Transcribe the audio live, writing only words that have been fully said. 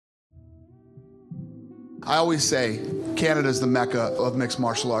I always say Canada's the mecca of mixed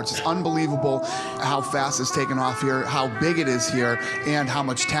martial arts. It's unbelievable how fast it's taken off here, how big it is here, and how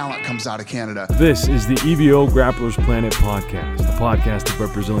much talent comes out of Canada. This is the EVO Grapplers Planet podcast, a podcast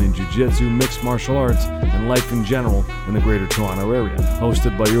about Brazilian Jiu-Jitsu, mixed martial arts, and life in general in the greater Toronto area.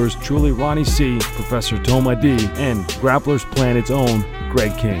 Hosted by yours truly, Ronny C, Professor Toma D, and Grapplers Planet's own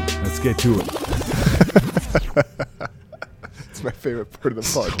Greg King. Let's get to it. My favorite part of the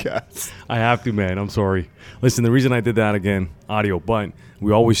podcast. I have to, man. I'm sorry. Listen, the reason I did that again, audio, but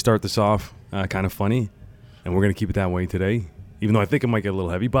we always start this off kind of funny, and we're going to keep it that way today, even though I think it might get a little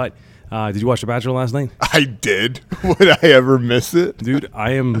heavy. But did you watch The Bachelor last night? I did. Would I ever miss it? Dude,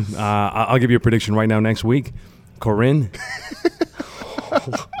 I am. I'll give you a prediction right now next week. Corinne.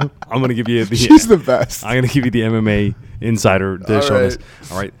 I'm going to give you the. She's the best. I'm going to give you the MMA insider dish All on right.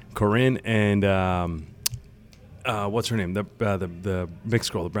 this. All right. Corinne and. What's her name? The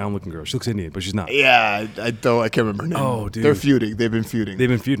mixed girl, the brown-looking girl. She looks Indian, but she's not. Yeah, I can't remember her name. Oh, dude. They're feuding. They've been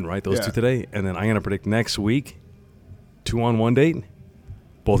feuding. Right? Those two today. And then I'm going to predict next week, 2-on-1 date,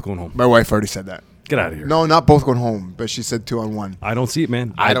 both going home. My wife already said that. Get out of here. No, not both going home, but she said 2-on-1. I don't see it,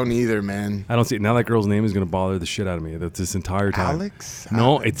 man. I don't either, man. I don't see it. Now that girl's name is going to bother the shit out of me this entire time. Alex?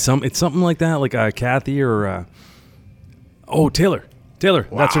 No, it's something like that, like Kathy or Taylor. Taylor,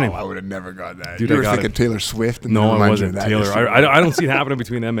 Wow, that's her name. I would have never got that. Dude, you I were got thinking it. Taylor Swift? And No, then I remind you wasn't. of that Taylor. yesterday. I don't see it happening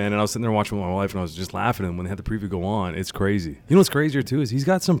between them, man. And I was sitting there watching with my wife, and I was just laughing. And when they had the preview go on, it's crazy. You know what's crazier, too, is he's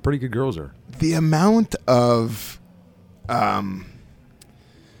got some pretty good girls there. The amount of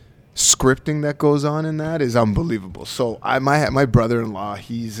scripting that goes on in that is unbelievable. So my brother-in-law,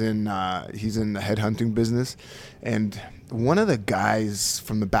 he's in the headhunting business, and one of the guys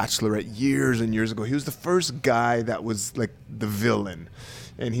from the Bachelorette years and years ago, he was the first guy that was like the villain,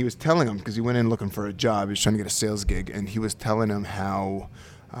 and he was telling him, because he went in looking for a job, he was trying to get a sales gig, and he was telling him how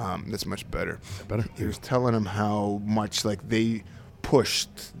that's much better. He was telling him how much like they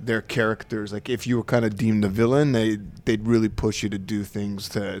pushed their characters. Like if you were kind of deemed a villain, they'd really push you to do things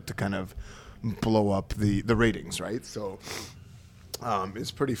to kind of blow up the ratings, right? So it's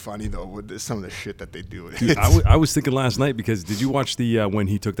pretty funny though with some of the shit that they do. Dude, I was thinking last night, because did you watch the when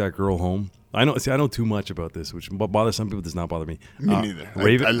he took that girl home? I know too much about this, which bothers some people, does not bother me. Me neither.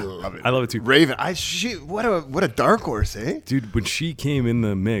 Raven, I love it. I love it too. Raven, what a dark horse, eh? Dude, when she came in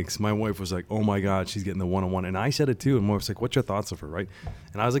the mix, my wife was like, "Oh my God, she's getting the one-on-one," and I said it too. And my wife was like, "What's your thoughts of her?" Right?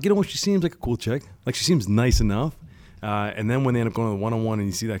 And I was like, "You know what? She seems like a cool chick. Like she seems nice enough." And then when they end up going to the one-on-one, and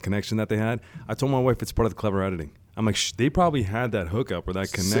you see that connection that they had, I told my wife it's part of the clever editing. I'm like, they probably had that hookup or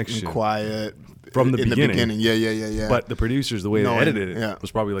that connection. Sitting quiet from the beginning. Yeah. But the producers, the way they edited it, yeah.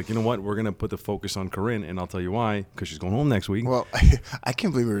 was probably like, you know what, we're going to put the focus on Corinne, and I'll tell you why, because she's going home next week. Well, I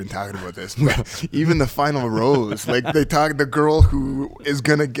can't believe we've been talking about this. But even the final rose, like they talk, the girl who is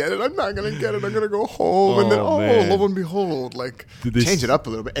going to get it, I'm not going to get it, I'm going to go home. And then, man. lo and behold, like change it up a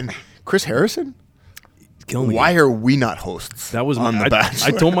little bit. And Chris Harrison? Why are we not hosts? That was on The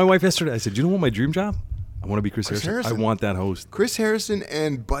Bachelor? I told my wife yesterday, I said, you know what my dream job? I want to be Chris Harrison. I want that host. Chris Harrison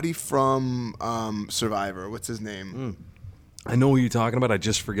and Buddy from Survivor. What's his name? I know who you're talking about. I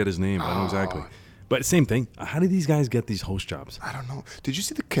just forget his name. I know exactly. But same thing. How do these guys get these host jobs? I don't know. Did you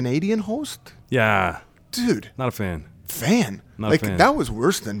see the Canadian host? Yeah. Dude. Not a fan. Not a fan. That was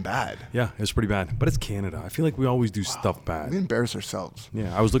worse than bad. Yeah, it was pretty bad. But it's Canada. I feel like we always do stuff bad. We embarrass ourselves.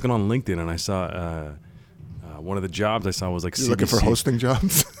 Yeah, I was looking on LinkedIn, and I saw one of the jobs I saw was like You're CBC. looking for hosting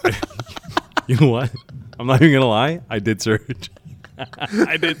jobs? You know what? I'm not even going to lie. I did search.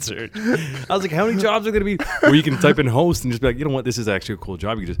 I was like, how many jobs are going to be where you can type in host and just be like, you know what? This is actually a cool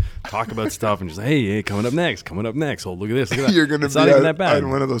job. You can just talk about stuff and just, hey, coming up next. Oh, look at this. Look at that. You're going to be not even that bad. on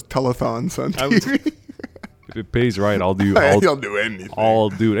one of those telethons on TV. If it pays right, I'll do anything. I'll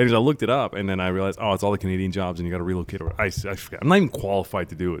do it. Anyways, I looked it up, and then I realized, it's all the Canadian jobs, and you got to relocate. I forgot. I'm not even qualified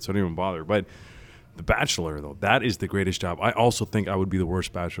to do it, so I don't even bother. But The Bachelor, though, that is the greatest job. I also think I would be the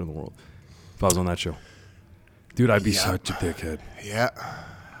worst bachelor in the world if I was on that show. Dude, I'd be such a dickhead. Yeah.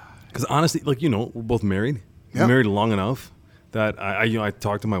 Because honestly, like, we're both married. Yeah. We're married long enough that I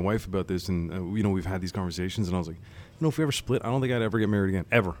talked to my wife about this, and we've had these conversations, and I was like, if we ever split, I don't think I'd ever get married again.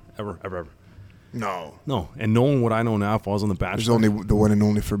 Ever. No. And knowing what I know now, if I was on The Bachelor. There's only the one and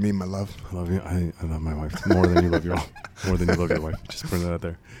only for me, my love. I love you. I love my wife more than you love your wife. Just putting that out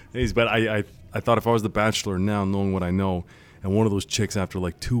there. Anyways, but I thought if I was The Bachelor now, knowing what I know, and one of those chicks after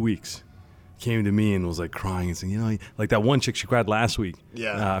like 2 weeks came to me and was like crying and saying, like that one chick, she cried last week.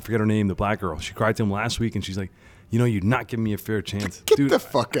 Yeah. I forget her name, the black girl. She cried to him last week, and she's like, you're not giving me a fair chance. Get Dude, the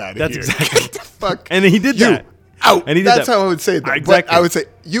fuck out of that's here. Exactly. Get the fuck. And he did that. Out. And he did that's that. how I would say that. Exactly. I would say,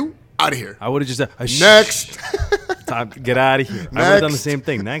 you out of here. I would have just said, Next. Stop. Get out of here. I would have done the Next. same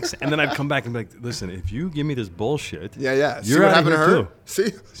thing. Next. And then I'd come back and be like, listen, if you give me this bullshit. Yeah. See You're what out of happened to here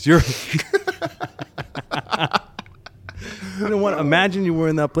her? too. See? You're. You know what? Imagine you were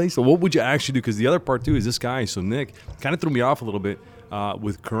in that place. So what would you actually do? Because the other part too is this guy. So Nick kind of threw me off a little bit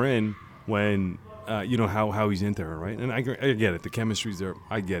with Corinne when you know how he's into her, right? And I get it. The chemistry's there.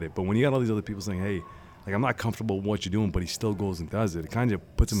 I get it. But when you got all these other people saying, "Hey, like I'm not comfortable with what you're doing," but he still goes and does it, it kind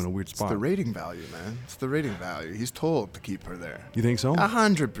of puts him in a weird spot. It's the rating value, man. It's the rating value. He's told to keep her there. You think so?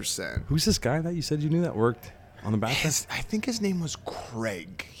 100%. Who's this guy that you said you knew that worked on the Bachelor? I think his name was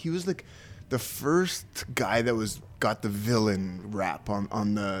Craig. He was like the first guy that got the villain rap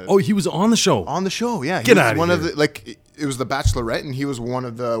on the. Oh, he was on the show. On the show, yeah. Get He was outta one here. of the it was the Bachelorette, and he was one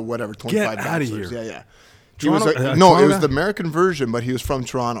of the 25 Get outta bachelors. here. Yeah. He was Toronto- no, it Toronto was guy? the American version, but he was from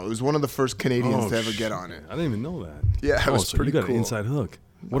Toronto. It was one of the first Canadians to ever get on it. I didn't even know that. Yeah, it was so pretty you got cool. an inside hook.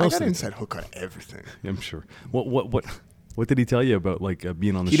 What I else? got did an he inside hook on everything. I'm sure. What did he tell you about like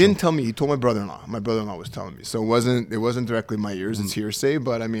being on the He show? didn't tell me. He told my brother-in-law. My brother-in-law was telling me. So it wasn't directly my ears. It's hearsay,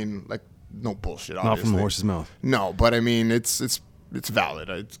 but I mean, like, no bullshit. Not Obviously. from the horse's mouth. No, but I mean, it's valid.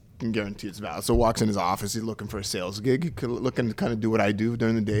 I can guarantee it's valid. So walks in his office. He's looking for a sales gig. He's looking to kind of do what I do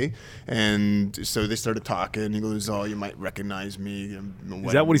during the day. And so they started talking. He goes, "Oh, you might recognize me."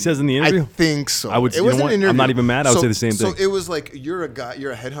 Is that what he says in the interview? I think so. I would. It You know wasn't what? an interview. I'm not even mad. I would say the same thing. So it was like you're a guy,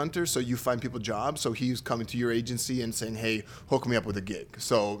 you're a headhunter, so you find people jobs. So he's coming to your agency and saying, "Hey, hook me up with a gig."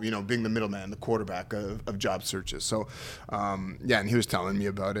 So being the middleman, the quarterback of job searches. So and he was telling me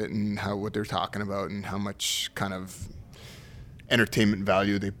about it and what they're talking about and how much kind of entertainment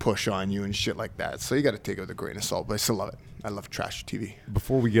value they push on you and shit like that. So you got to take it with a grain of salt. But I still love it. I love trash TV.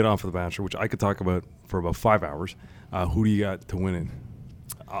 Before we get off of the Bachelor, which I could talk about for about 5 hours, who do you got to win it?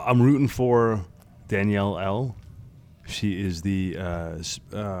 I'm rooting for Danielle L. She is the,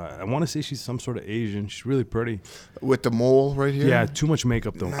 I want to say she's some sort of Asian. She's really pretty. With the mole right here? Yeah, too much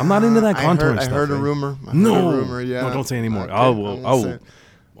makeup though. I'm not into that contouring stuff. I heard a eh? rumor. No, yeah. No, don't say anymore. Okay, Oh, I well, won't say it.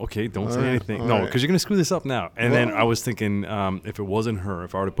 Okay, don't All say right, anything. all No, right. because you're going to screw this up now. And then Well- I was thinking if it wasn't her,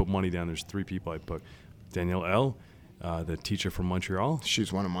 if I were to put money down, there's 3 people I'd pick. Danielle L., the teacher from Montreal.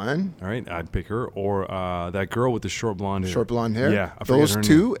 She's one of mine. All right, I'd pick her. Or that girl with the short blonde hair. Short blonde hair. Yeah, I forget Those her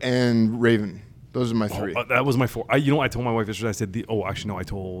two and Raven. Those are my 3. name. That was my 4. I told my wife yesterday, I said, did I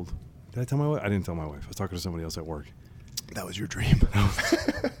tell my wife? I didn't tell my wife. I was talking to somebody else at work. That was your dream.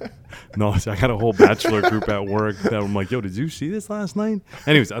 No, I got a whole Bachelor group at work that I'm like, yo, did you see this last night?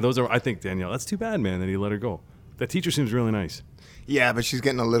 Anyways, those are, I think, Danielle, that's too bad, man, that he let her go. That teacher seems really nice. Yeah, but she's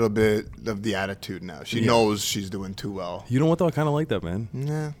getting a little bit of the attitude now. She knows she's doing too well. You know what, though? I kind of like that, man.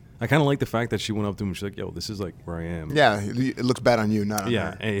 Yeah. I kind of like the fact that she went up to him and she's like, yo, this is like where I am. Yeah, it looks bad on you, not on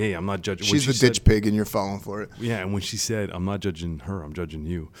Yeah. her. Hey, I'm not judging. She's the ditch pig and you're falling for it. Yeah, and when she said, I'm not judging her, I'm judging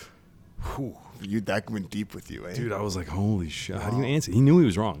you. Whew. That went deep with you, eh? Dude, I was like, holy shit. How do you answer? He knew he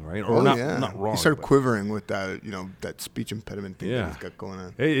was wrong, right? Or not wrong. He started but- quivering with that, that speech impediment thing Yeah. that he's got going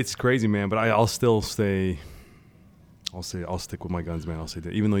on. Hey, it's crazy, man, but I'll still stay. I'll stick with my guns, man. I'll say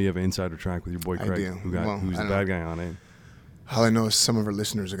that. Even though you have an insider track with your boy I Craig, do. who's I the know. bad guy on it. All I know is some of our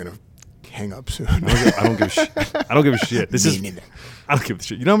listeners are going to hang up soon. I don't give a shit. I don't give a shit. This is. Me neither. I don't give a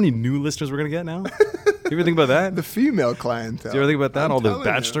shit. You know how many new listeners we're gonna get now? You ever think about that? The female clientele. Do you ever think about that? I'm All the telling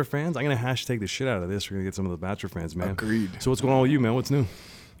you. Bachelor fans. I'm gonna hashtag the shit out of this. We're gonna get some of the Bachelor fans, man. Agreed. So what's going on with you, man? What's new?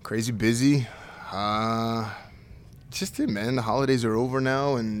 Crazy busy. Just it, man. The holidays are over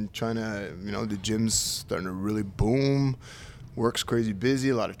now, and trying to, the gym's starting to really boom. Work's crazy busy.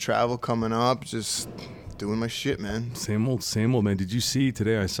 A lot of travel coming up. Just doing my shit, man. Same old, man. Did you see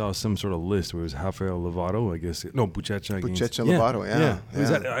today? I saw some sort of list where it was Rafael Lovato, I guess. No, Buchecha. against- Buchecha Lovato, yeah. Is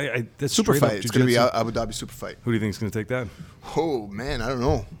Yeah. that, that's Super straight up fight. It's going to be jiu-jitsu? Abu Dhabi super fight. Who do you think is going to take that? Oh man, I don't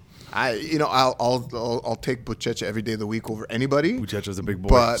know. I'll take Buchecha every day of the week over anybody. Buchecha's a big boy.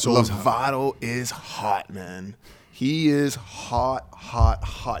 But So is- Lovato is hot, man. He is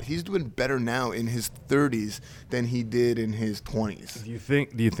hot. He's doing better now in his 30s than he did in his 20s.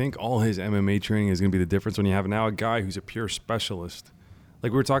 Do you think all his MMA training is going to be the difference when you have now a guy who's a pure specialist?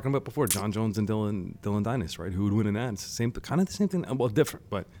 Like we were talking about before, John Jones and Dylan Dinas, right? Who would win in that? It's kind of the same thing. Well, different,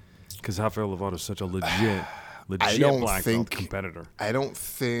 but because Rafael Lovato is such a legit black belt competitor. I don't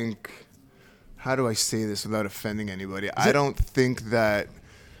think. How do I say this without offending anybody? I don't think that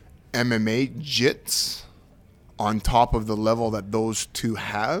MMA jits on top of the level that those two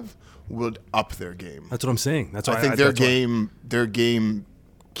have would up their game. That's what I'm saying. That's why I think their game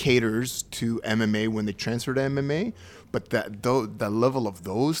caters to MMA when they transfer to MMA, but the level of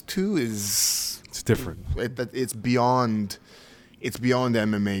those two is It's different. it's beyond it's beyond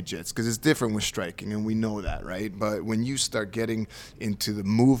MMA jits because it's different with striking, and we know that, right? But when you start getting into the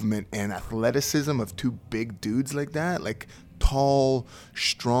movement and athleticism of two big dudes like that, like tall,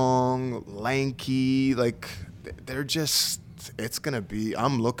 strong, lanky, like they're just, it's going to be,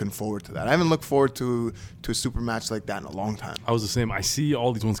 I'm looking forward to that. I haven't looked forward to a super match like that in a long time. I was the same. I see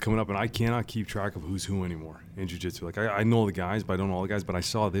all these ones coming up, and I cannot keep track of who's who anymore in jiu-jitsu. Like, I know the guys, but I don't know all the guys, but I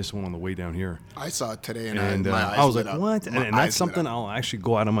saw this one on the way down here. I saw it today, And my eyes I was lit like, up. what? My And eyes that's something lit up. I'll actually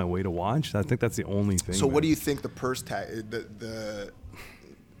go out of my way to watch. I think that's the only thing. So man. what do you think the purse tag, the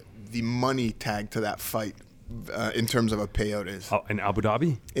money tag to that fight in terms of a payout is? In Abu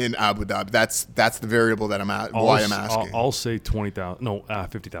Dhabi? In Abu Dhabi. That's the variable that I'm asking. I'll say 20,000. No,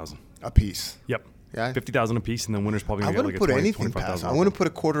 50,000 a piece. Yep. Yeah. 50,000 a piece, and then winner's probably I gonna get wouldn't like a put 20, anything past 25,000. them. I wouldn't put a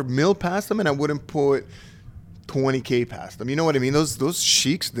 $250,000 past them, and I wouldn't put $20K past them. You know what I mean? Those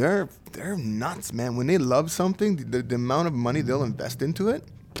sheiks, they're nuts, man. When they love something, the amount of money they'll invest into it.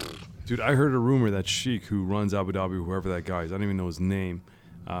 Dude, I heard a rumor that Sheik, who runs Abu Dhabi, whoever that guy is, I don't even know his name,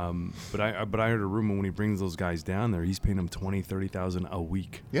 but I heard a rumor when he brings those guys down there, he's paying them $20,000-$30,000 a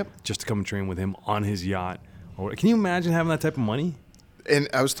week. Yep. Just to come and train with him on his yacht. Or can you imagine having that type of money? And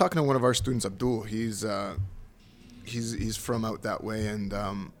I was talking to one of our students, Abdul. He's from out that way, and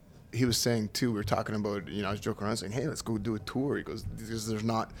he was saying too. We were talking about, I was joking around saying, "Hey, let's go do a tour." He goes, "Because there's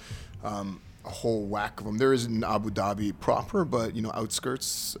not a whole whack of them. There is in Abu Dhabi proper, but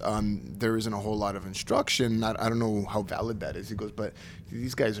outskirts, there isn't a whole lot of instruction. I don't know how valid that is." He goes, "But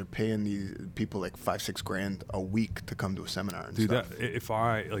these guys are paying these people like $5-6 grand a week to come to a seminar and dude, stuff."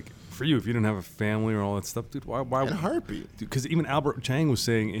 For you, if you didn't have a family or all that stuff, dude, why? In a heartbeat. Because even Albert Chang was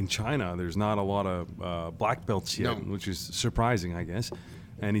saying in China, there's not a lot of black belts yet, No. which is surprising, I guess.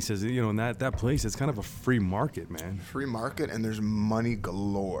 And he says, in that place, it's kind of a free market, man. Free market, and there's money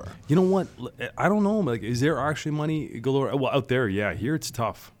galore. You know what? I don't know. Like, is there actually money galore? Well, out there, yeah. Here, it's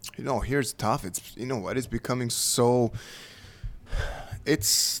tough. Here it's tough. It's, it's becoming so.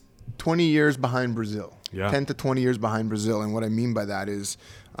 It's 20 years behind Brazil. Yeah. 10 to 20 years behind Brazil. And what I mean by that is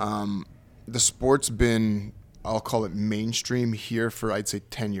the sport's been, I'll call it mainstream here for, I'd say,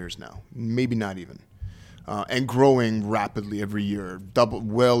 10 years now. Maybe not even. And growing rapidly every year,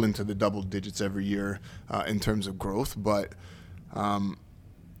 well into the double digits every year in terms of growth. But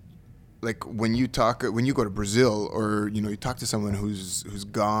like when you go to Brazil, or you talk to someone who's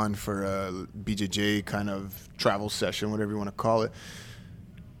gone for a BJJ kind of travel session, whatever you want to call it.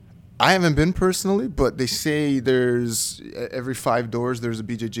 I haven't been personally, but they say there's every 5 doors there's a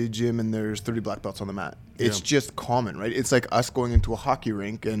BJJ gym and there's 30 black belts on the mat. It's just common, right? It's like us going into a hockey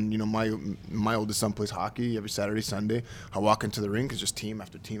rink, and my oldest son plays hockey every Saturday, Sunday. I walk into the rink, it's just team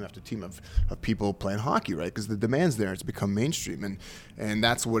after team after team of people playing hockey, right? Because the demand's there. It's become mainstream, and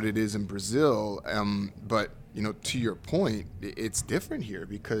that's what it is in Brazil. But to your point, it's different here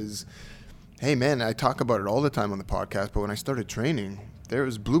because, hey man, I talk about it all the time on the podcast. But when I started training, there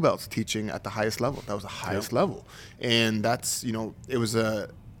was blue belts teaching at the highest level. That was the highest level. And that's, it was a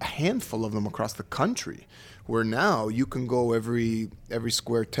handful of them across the country, where now you can go every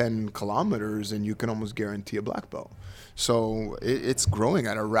square 10 kilometers and you can almost guarantee a black belt. So it's growing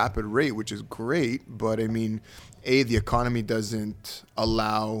at a rapid rate, which is great. But I mean, the economy doesn't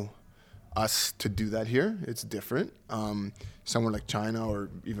allow us to do that here. It's different. Somewhere like China, or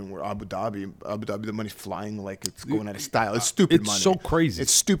even where Abu Dhabi, the money's flying like it's going out of style. It's stupid money. It's so crazy.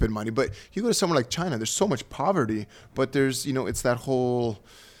 It's stupid money. But you go to somewhere like China, there's so much poverty, but there's, it's that whole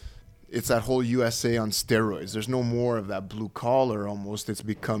USA on steroids. There's no more of that blue collar almost. It's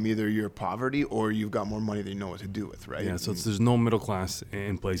become either you're poverty or you've got more money than you know what to do with, right? Yeah, so there's no middle class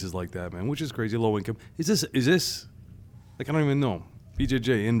in places like that, man, which is crazy. Low income. Is this like, I don't even know,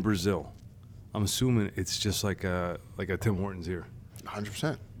 BJJ in Brazil? I'm assuming it's just like a Tim Hortons here. 100%.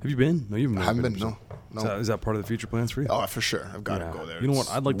 Have you been? No, you've never I haven't been. Brazil. No. Is that part of the future plans for you? Oh, for sure. I've got to go there. You know what?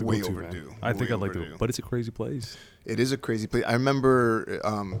 I'd like to way go too, overdue. man. I think Way I'd like to, overdue. but it's a crazy place. It is a crazy place. I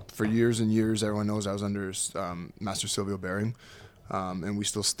remember for years and years, everyone knows I was under Master Silvio Bering, and we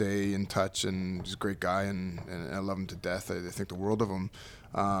still stay in touch. And he's a great guy, and I love him to death. I think the world of him.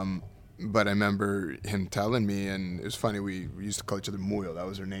 But I remember him telling me, and it was funny. We used to call each other Muyo. That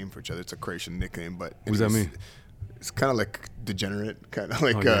was our name for each other. It's a Croatian nickname, but what does that mean? It's kind of like degenerate, kind of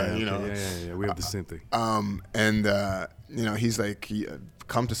like Yeah. We have the same thing. He's like,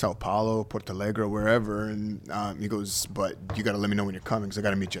 come to Sao Paulo, Porto Alegre, wherever, and he goes, but you got to let me know when you're coming because I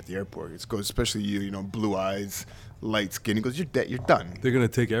got to meet you at the airport. It goes, especially you, blue eyes, light skin. He goes, you're done. They're gonna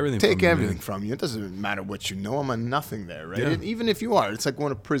take everything. From you. It doesn't matter what you know. I'm on nothing there, right? Yeah. And even if you are, it's like going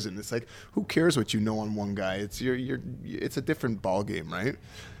to prison. It's like, who cares what you know on one guy? It's it's a different ball game, right?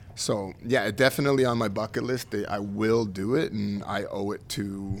 So yeah, definitely on my bucket list. I will do it, and I owe it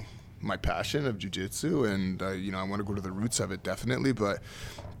to my passion of jiu-jitsu, and I want to go to the roots of it definitely, but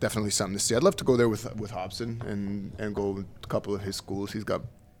definitely something to see. I'd love to go there with Hobson and go to a couple of his schools. He's got,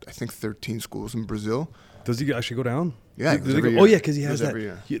 I think, 13 schools in Brazil. Does he actually go down? Yeah. Oh, yeah, because he has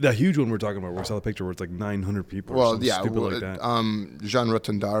that huge one we're talking about. We saw the picture where it's like 900 people. Or something stupid like that. Jean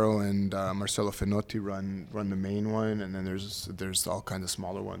Rotondaro and Marcelo Fenotti run the main one, and then there's all kinds of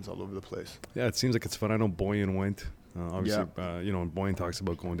smaller ones all over the place. Yeah, it seems like it's fun. I know Boyan went. Obviously, and Boyan talks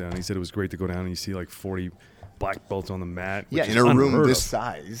about going down. He said it was great to go down and you see like 40 black belts on the mat. Yeah, in a room this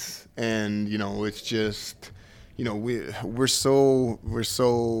size, and it's just, we're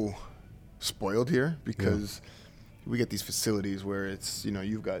so spoiled here because we get these facilities where it's,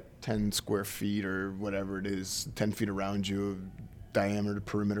 you've got 10 square feet or whatever it is, 10 feet around you, diameter,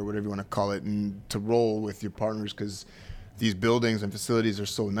 perimeter, whatever you want to call it, and to roll with your partners because these buildings and facilities are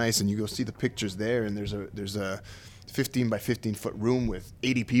so nice. And you go see the pictures there, and there's a 15 by 15 foot room with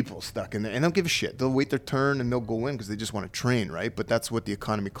 80 people stuck in there, and they'll give a shit. They'll wait their turn and they'll go in because they just want to train, right? But that's what the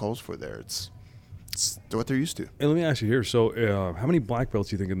economy calls for there. It's what they're used to. And let me ask you here. So how many black belts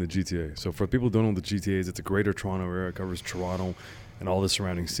do you think in the GTA? So for people who don't know, the GTA is, it's a greater Toronto area. It covers Toronto and all the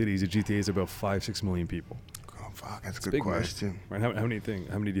surrounding cities. The GTA is about 5-6 million people. Oh, fuck. That's a good question. Right? How many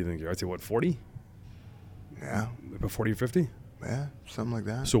do you think? I'd say, what, 40? Yeah. About 40 or 50? Yeah, something like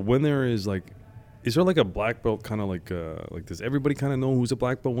that. So when there is like, is there like a black belt kind of like does everybody kind of know who's a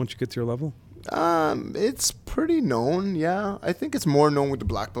black belt once you get to your level? It's pretty known, yeah. I think it's more known with the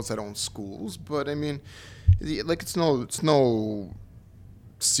black belts that own schools, but I mean, like it's no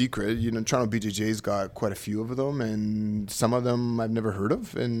secret. Toronto BJJ's got quite a few of them, and some of them I've never heard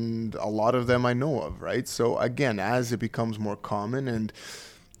of, and a lot of them I know of, right? So again, as it becomes more common, and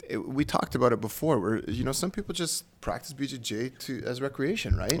we talked about it before, where some people just practice BJJ as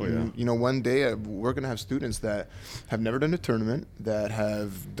recreation, right? Oh, yeah. And one day we're gonna have students that have never done a tournament, that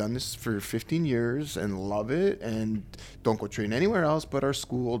have done this for 15 years and love it, and don't go train anywhere else but our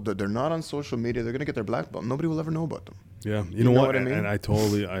school. They're not on social media. They're gonna get their black belt. Nobody will ever know about them. Yeah, you know what? I mean? And I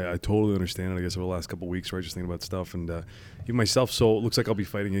totally understand it. I guess over the last couple of weeks, right? Just thinking about stuff, and even myself. So it looks like I'll be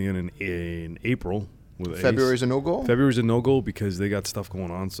fighting again in April. February's a no-go? February's a no-go because they got stuff going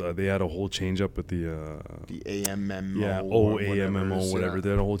on. So they had a whole change-up at the AMMO. Yeah, AMMO, whatever. Yeah. They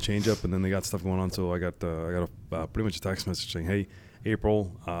had a whole change-up, and then they got stuff going on. So I got pretty much a text message saying, hey,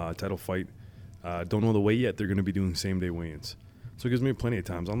 April, title fight. Don't know the weight yet. They're going to be doing same-day weigh-ins. So it gives me plenty of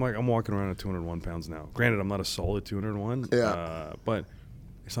times. I'm walking around at 201 pounds now. Granted, I'm not a solid 201. Yeah. But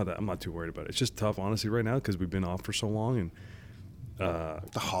it's not that. I'm not too worried about it. It's just tough, honestly, right now because we've been off for so long. And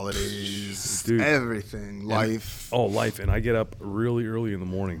the holidays, dude, everything, life. Life. And I get up really early in the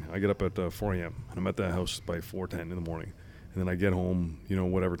morning. I get up at 4 a.m. and I'm at the house by 4:10 in the morning. And then I get home,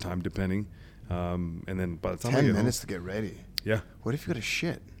 whatever time, depending. And then by the time 10 I get minutes home, to get ready. Yeah. What if you got to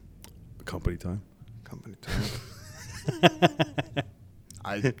shit? Company time.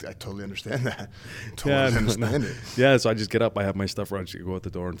 I totally understand that. Understand it. Yeah, so I just get up, I have my stuff ready, I go out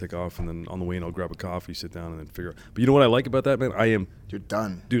the door and take off, and then on the way in I'll grab a coffee, sit down, and then figure out. But you know what I like about that, man? You're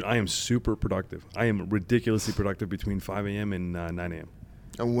done. Dude, I am super productive. I am ridiculously productive between 5 a.m. and 9 a.m.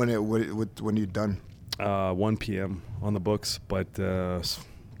 And when are you done? 1 p.m. on the books, but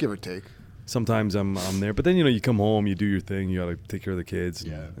give or take. Sometimes I'm there, but then you come home, you do your thing, you gotta take care of the kids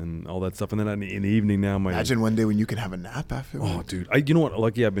and all that stuff, and then in the evening now, imagine one day when you can have a nap after. Oh, dude, you know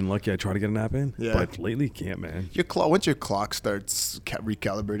what? I've been lucky. I try to get a nap in, but lately can't, man. Once your clock starts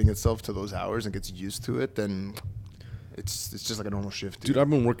recalibrating itself to those hours and gets used to it, then it's just like a normal shift. Dude, I've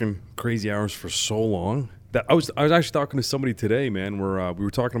been working crazy hours for so long. That I was actually talking to somebody today, man, where we were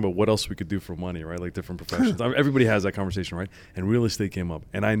talking about what else we could do for money, right? Like different professions. Everybody has that conversation, right? And real estate came up.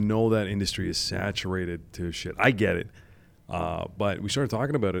 And I know that industry is saturated to shit. I get it. But we started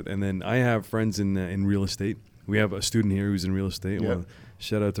talking about it. And then I have friends in real estate. We have a student here who's in real estate. Yep.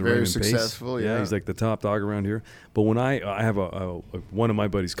 Shout out to Very Raymond successful, Pace. yeah. He's like the top dog around here. But when I have one of my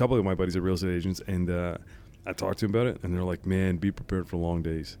buddies, a couple of my buddies are real estate agents, and I talked to him about it, and they're like, man, be prepared for long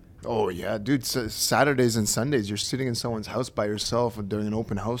days. Oh, yeah, dude. Saturdays and Sundays, you're sitting in someone's house by yourself during an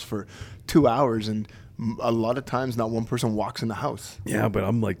open house for 2 hours, and a lot of times not one person walks in the house. Yeah, but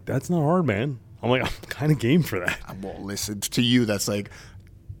I'm like, that's not hard, man. I'm kind of game for that. Well, listen, to you, that's like,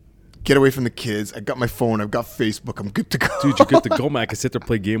 get away from the kids. I got my phone. I've got Facebook. I'm good to go. Dude, you're good to go, man. I can sit there,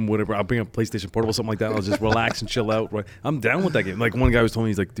 play game, whatever. I'll bring a PlayStation Portable, something like that. I'll just relax and chill out. Right? I'm down with that game. Like, one guy was telling me,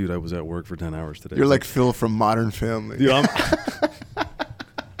 he's like, dude, I was at work for 10 hours today. You're like Phil from Modern Family. Dude,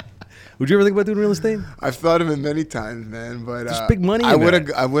 Would you ever think about doing real estate? I've thought of it many times, man. But There's big money I in would that.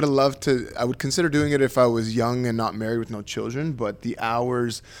 have. I would have loved to. I would consider doing it if I was young and not married with no children. But the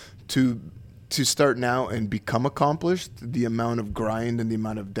hours to start now and become accomplished, the amount of grind and the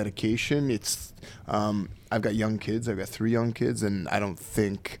amount of dedication. It's. I've got young kids. I've got 3 young kids, and I don't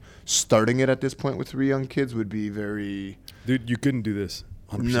think starting it at this point with 3 young kids would be very. Dude, you couldn't do this.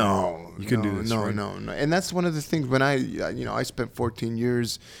 100%. No, you couldn't do this. No, right? no. And that's one of the things when I spent 14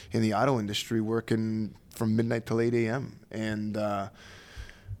 years in the auto industry working from midnight till 8 a.m. And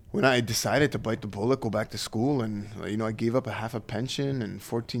when I decided to bite the bullet, go back to school, and I gave up a half a pension and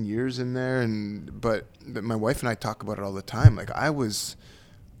 14 years in there. But my wife and I talk about it all the time. Like I was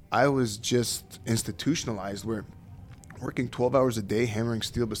just institutionalized where working 12 hours a day, hammering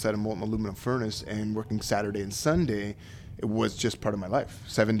steel beside a molten aluminum furnace, and working Saturday and Sunday. It was just part of my life.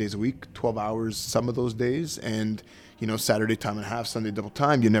 7 days a week, 12 hours some of those days, and Saturday time and a half, Sunday double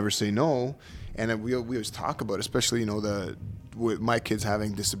time. You never say no. And we always talk about, especially with my kids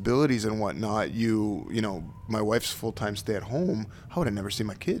having disabilities and whatnot. My wife's full-time stay at home. How would I never see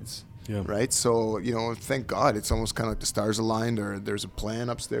my kids? Yeah. Right. So thank God it's almost kind of like the stars aligned, or there's a plan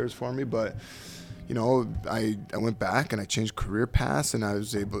upstairs for me. But I went back and I changed career paths, and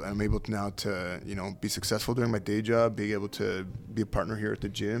I'm able to now to, be successful during my day job, being able to be a partner here at the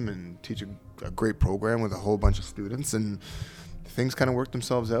gym and teach a great program with a whole bunch of students, and things kind of work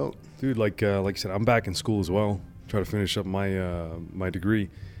themselves out. Dude, like you said, I'm back in school as well, try to finish up my degree.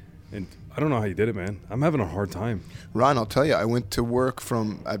 And I don't know how you did it, man. I'm having a hard time. Ron, I'll tell you, I went to work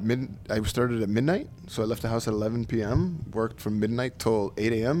I started at midnight, so I left the house at 11 p.m., worked from midnight till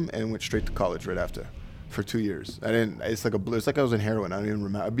 8 a.m., and went straight to college right after for 2 years. It's like I was in heroin. I don't even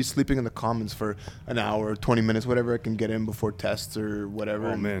remember. I'd be sleeping in the commons for an hour, 20 minutes, whatever I can get in before tests or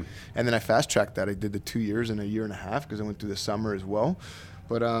whatever. Oh, man. And then I fast-tracked that. I did the 2 years and a year and a half because I went through the summer as well.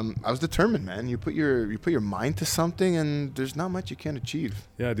 But I was determined, man. You put your mind to something, and there's not much you can't achieve.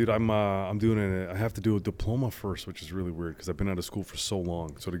 Yeah, dude. I'm doing it. I have to do a diploma first, which is really weird because I've been out of school for so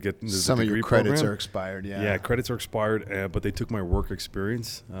long. So to get into some the of your degree credits program, are expired. Yeah, credits are expired, but they took my work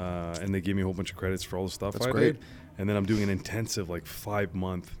experience and they gave me a whole bunch of credits for all the stuff That's I great. did. And then I'm doing an intensive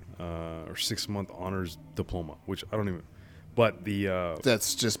 5-month or 6-month honors diploma, which I don't even. But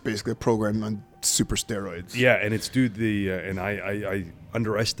that's just basically a program on super steroids. Yeah, and it's and I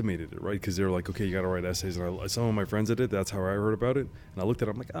underestimated it, right? Because they were like, okay, you got to write essays, and some of my friends did it. That's how I heard about it, and I looked at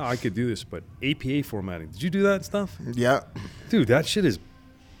it. I'm like, oh, I could do this, but APA formatting. Did you do that stuff? Yeah, dude, that shit is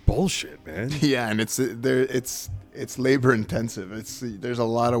bullshit, man. Yeah, and it's labor intensive. There's a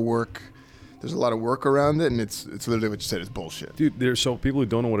lot of work. There's a lot of work around it, and it's literally what you said. It's bullshit. Dude, so people who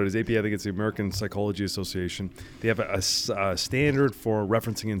don't know what it is, APA, I think it's the American Psychology Association. They have a standard for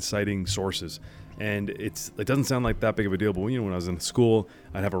referencing and citing sources. And it doesn't sound like that big of a deal, but when I was in school,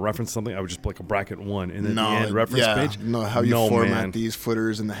 I'd have a reference something, I would just put a bracket 1, and then the end reference page. No, how you format these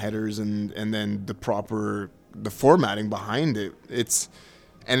footers and the headers, and then the formatting behind it. It's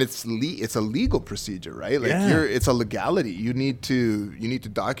a legal procedure, right? It's a legality. You need to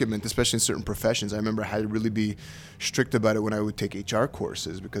document, especially in certain professions. I remember I had to really be strict about it when I would take HR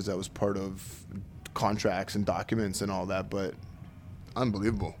courses because that was part of contracts and documents and all that. But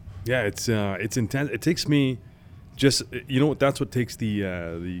unbelievable. Yeah, it's intense. It takes me that's what takes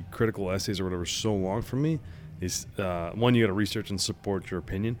the critical essays or whatever so long for me is one, you got to research and support your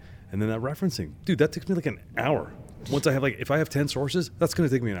opinion, and then that referencing, dude, that takes me like an hour. Once I have if I have 10 sources, that's going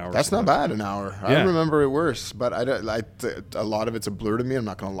to take me an hour. That's not bad, an hour. Yeah. I remember it worse, but a lot of it's a blur to me. I'm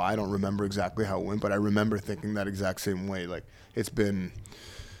not going to lie. I don't remember exactly how it went, but I remember thinking that exact same way. It's been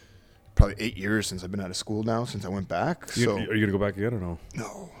probably 8 years since I've been out of school now, since I went back. Are you going to go back again or no?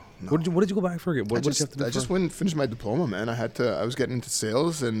 No. What did you go back for again? What did you have to do? I just went and finished my diploma, man. I was getting into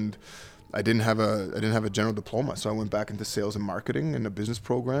sales, and I didn't have a general diploma, so I went back into sales and marketing and a business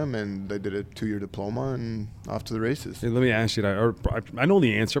program, and I did a 2-year diploma and off to the races. Hey, let me ask you, I know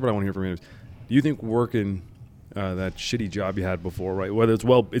the answer, but I want to hear from you. Do you think working that shitty job you had before, right? Whether it's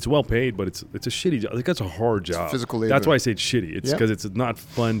well paid, but it's a shitty job. I think that's a hard job. It's physical labor. That's why I say it's shitty. It's because it's not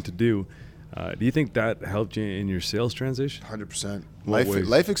fun to do. Do you think that helped you in your sales transition? 100%.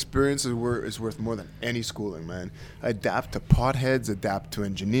 Life experience is worth more than any schooling, man. Adapt to potheads, adapt to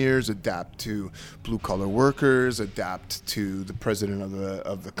engineers, adapt to blue-collar workers, adapt to the president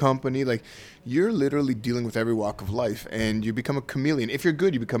of the company. You're literally dealing with every walk of life, and you become a chameleon. If you're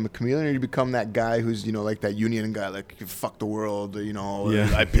good, you become a chameleon, or you become that guy who's, that union guy, fuck the world,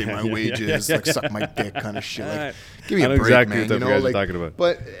 I pay my wages, suck my dick kind of shit. Give me a break, exactly man. What you guys are talking about.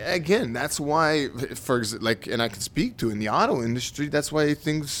 But again, that's why, and I can speak to in the auto industry, that's why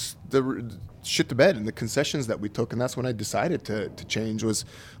shit the bed and the concessions that we took, and that's when I decided to change was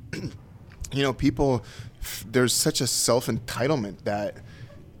people, there's such a self-entitlement that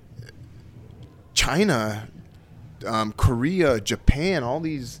China, Korea, Japan, all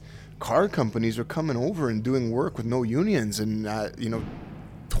these car companies are coming over and doing work with no unions and,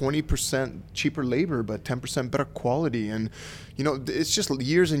 20% cheaper labor, but 10% better quality. And, it's just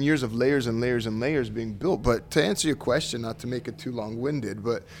years and years of layers and layers and layers being built. But to answer your question, not to make it too long-winded,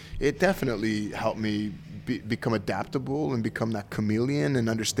 but it definitely helped me become adaptable and become that chameleon and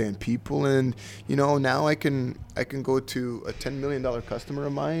understand people. And, now I can go to a $10 million customer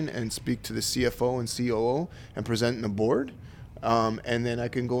of mine and speak to the CFO and COO and present in the board. And then I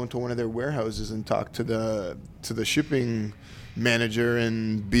can go into one of their warehouses and talk to the shipping manager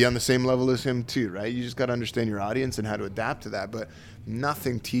and be on the same level as him too, right? You just got to understand your audience and how to adapt to that. But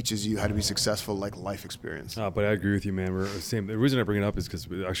nothing teaches you how to be successful like life experience. But I agree with you, man. We're the same. The reason I bring it up is because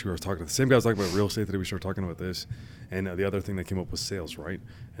we were talking to the same guy was talking about real estate today. We started talking about this, and the other thing that came up was sales, right?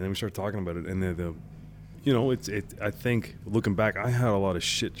 And then we started talking about it, and I think looking back, I had a lot of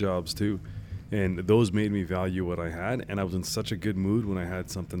shit jobs too. And those made me value what I had, and I was in such a good mood when I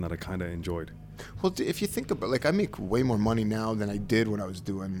had something that I kind of enjoyed. Well, if you think about, I make way more money now than I did when I was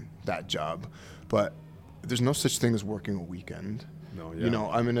doing that job, but there's no such thing as working a weekend. No, yeah.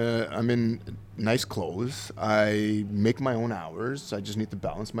 I'm in nice clothes. I make my own hours. I just need to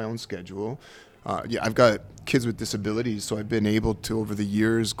balance my own schedule. I've got kids with disabilities, so I've been able to, over the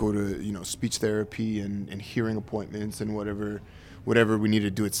years, go to, speech therapy and hearing appointments and whatever we need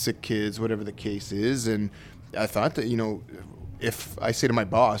to do with sick kids, whatever the case is. And I thought that, if I say to my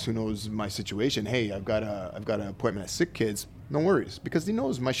boss, who knows my situation, hey, I've got an appointment at sick kids, no worries, because he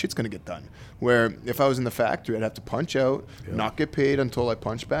knows my shit's going to get done. Where if I was in the factory, I'd have to punch out, not get paid until I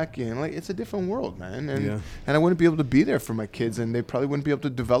punch back in. It's a different world, man. And I wouldn't be able to be there for my kids, and they probably wouldn't be able to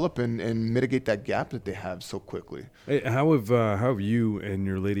develop and mitigate that gap that they have so quickly. Hey, how have you and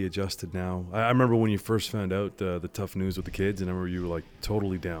your lady adjusted now? I remember when you first found out the tough news with the kids, and I remember you were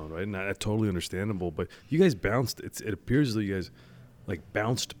totally down, right? And that's totally understandable. But you guys bounced. It appears as though you guys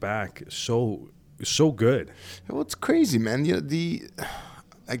bounced back so good. Well, it's crazy, man.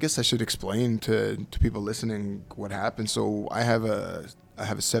 I guess I should explain to people listening what happened. So I have a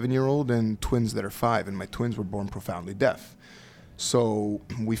 7-year-old and twins that are 5, and my twins were born profoundly deaf. So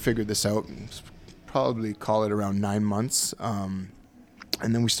we figured this out, probably call it around 9 months, and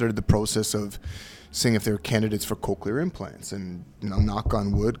then we started the process of seeing if they were candidates for cochlear implants. And knock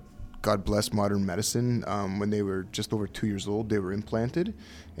on wood, God bless modern medicine, when they were just over 2 years old, they were implanted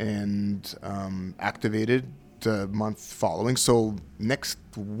and activated the month following. So this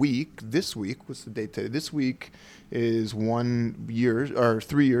week, what's the date today? This week is 1 year or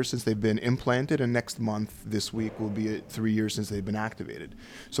 3 years since they've been implanted, and next month, this week, will be 3 years since they've been activated.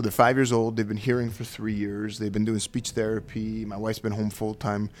 So they're 5 years old. They've been hearing for 3 years. They've been doing speech therapy. My wife's been home full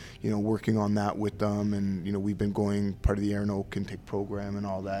time, working on that with them, and we've been going part of the Aaron Oak Intake program and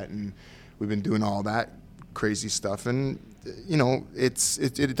all that, and we've been doing all that crazy stuff. And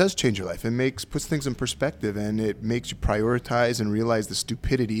it does change your life. It puts things in perspective, and it makes you prioritize and realize the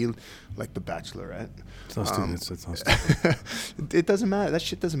stupidity, like the Bachelorette. It's not stupid. It's not stupid. It doesn't matter. That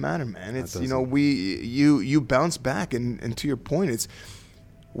shit doesn't matter, man. It's you bounce back, and to your point, it's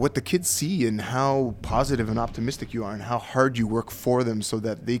what the kids see and how positive and optimistic you are, and how hard you work for them so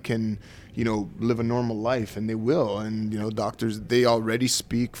that they can live a normal life, and they will. And doctors, they already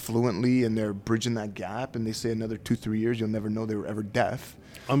speak fluently, and they're bridging that gap, and they say another 2-3 years you'll never know they were ever deaf.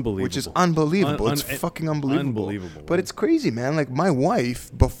 Unbelievable. Which is unbelievable. It's fucking unbelievable. But it's crazy, man. My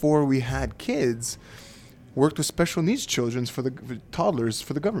wife, before we had kids, worked with special needs children for toddlers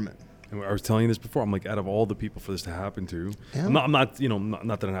for the government. And I was telling you this before. I'm out of all the people for this to happen to, yeah. I'm not that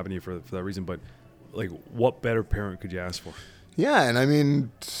it happened to you for that reason, but what better parent could you ask for? Yeah, and I mean,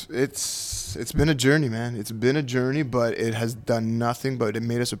 it's been a journey, man. It's been a journey, but it has done nothing but it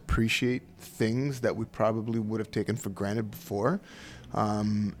made us appreciate things that we probably would have taken for granted before,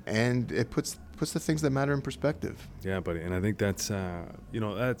 and it puts the things that matter in perspective. Yeah, buddy, and I think that's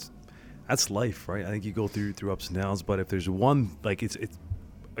that's life, right? I think you go through ups and downs, but if there's one, it's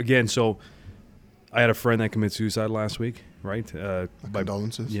again. So I had a friend that committed suicide last week, right?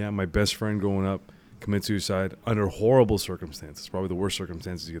 Condolences. Yeah, my best friend growing up commit suicide under horrible circumstances, probably the worst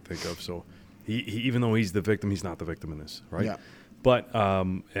circumstances you could think of. So he even though he's the victim, he's not the victim in this, right? Yeah. But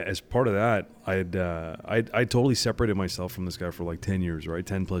as part of that, I totally separated myself from this guy for 10 years, right?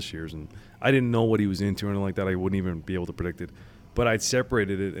 10 plus years. And I didn't know what he was into or anything like that. I wouldn't even be able to predict it. But I'd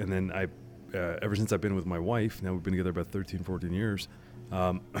separated it. And then ever since I've been with my wife, now we've been together about 13, 14 years,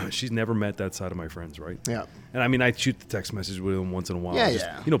 She's never met that side of my friends, right? Yeah. And I mean, I shoot the text message with him once in a while. Yeah, just,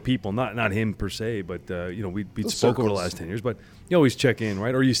 yeah. You know, people, not him per se, but we'd Those spoke over the circles. last 10 years. But you always check in,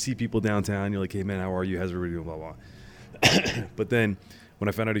 right? Or you see people downtown, you're like, hey man, how are you? How's everybody doing? Blah blah. But then when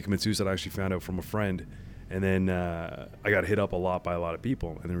I found out he committed suicide, I actually found out from a friend, and then I got hit up a lot by a lot of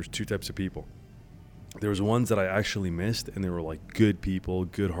people, and there was two types of people. There was ones that I actually missed, and they were like good people,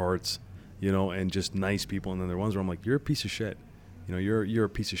 good hearts, you know, and just nice people. And then there were ones where I'm like, you're a piece of shit. You know, you're a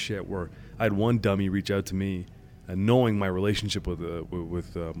piece of shit. Where I had one dummy reach out to me, knowing my relationship with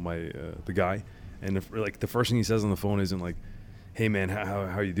the guy, and the first thing he says on the phone isn't like, "Hey man,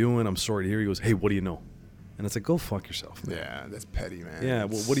 how you doing? I'm sorry to hear." He goes, "Hey, what do you know?" And it's like, go fuck yourself, man. Yeah, that's petty, man. Yeah,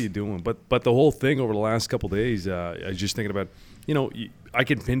 well, what are you doing? But the whole thing over the last couple of days, I was just thinking about, you know, I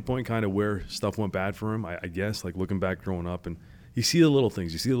can pinpoint kind of where stuff went bad for him. I guess, like looking back, growing up, and you see the little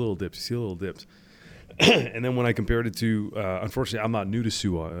things, you see the little dips. And then when I compared it to, unfortunately, I'm not new to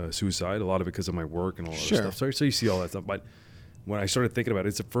suicide. A lot of it because of my work and all that stuff. So you see all that stuff. But when I started thinking about it,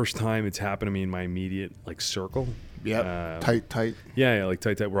 it's the first time it's happened to me in my immediate like circle. Yeah, tight. Yeah, like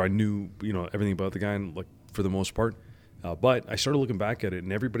tight, where I knew, you know, everything about the guy, and like for the most part. But I started looking back at it,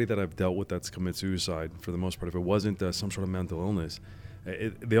 and everybody that I've dealt with that's committed suicide, for the most part, if it wasn't some sort of mental illness,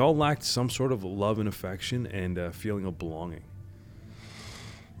 they all lacked some sort of love and affection and feeling of belonging.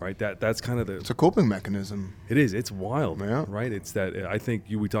 Right, that's kind of It's a coping mechanism. It is. It's wild. Yeah. Right. It's that. I think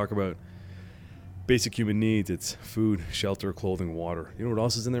we talk about basic human needs. It's food, shelter, clothing, water. You know what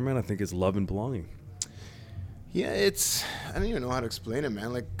else is in there, man? I think it's love and belonging. Yeah, I don't even know how to explain it,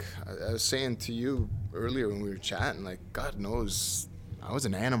 man. Like I was saying to you earlier when we were chatting, like God knows I was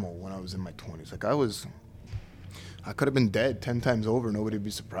an animal when I was in my 20s. Like I could have been dead 10 times over. Nobody would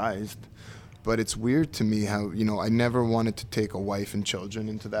be surprised. But it's weird to me how, you know, I never wanted to take a wife and children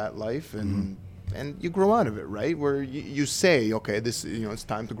into that life, and you grow out of it, right? Where you say, okay, this, you know, it's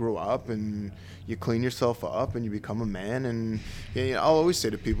time to grow up, and you clean yourself up and you become a man. And you know, I'll always say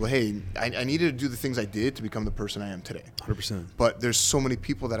to people, hey, I needed to do the things I did to become the person I am today. 100%. But there's so many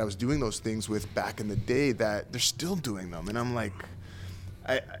people that I was doing those things with back in the day that they're still doing them, and I'm like,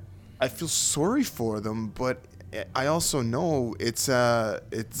 I feel sorry for them, but I also know it's a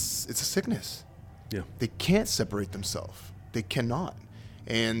sickness. Yeah. They can't separate themselves. They cannot.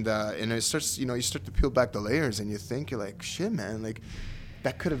 And it starts, you know, you start to peel back the layers, and you think, you're like, shit, man, like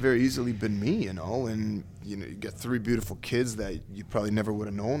that could have very easily been me, you know. And you know, you get 3 beautiful kids that you probably never would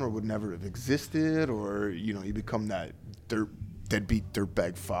have known or would never have existed, or you know, you become that deadbeat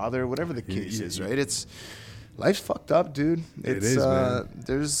dirtbag father, whatever the case is, right? Life's fucked up, dude. It is, man.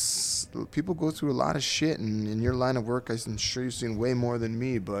 There's people go through a lot of shit, and in your line of work, I'm sure you've seen way more than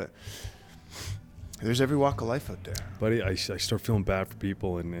me, but there's every walk of life out there. Buddy, I start feeling bad for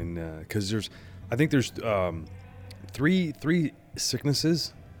people, and because I think there's three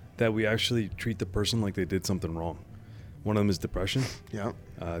sicknesses that we actually treat the person like they did something wrong. One of them is depression. Yeah.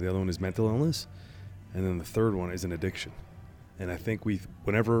 The other one is mental illness, and then the third one is an addiction. And I think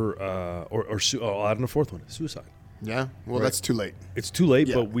whenever I'll add in a fourth one, suicide. Yeah. Well, Right. that's too late. It's too late,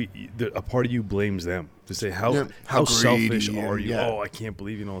 Yeah. but a part of you blames them to say how How selfish greedy are and- you? yeah. Oh, I can't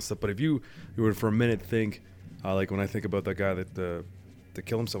believe you know all this stuff. But if you were for a minute think, like when I think about that guy that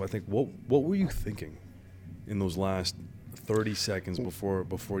killed himself, I think what were you thinking in those last 30 seconds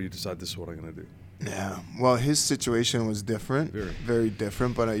before you decide this is what I'm gonna do? Yeah. Well, his situation was different, Very. very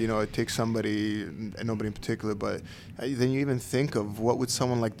different. But you know, it takes somebody, and nobody in particular. But then you even think of what would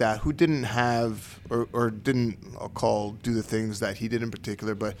someone like that, who didn't have or didn't do the things that he did in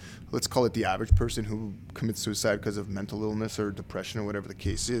particular. But let's call it the average person who commits suicide because of mental illness or depression or whatever the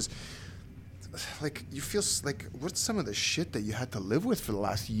case is. Like, you feel like, what's some of the shit that you had to live with for the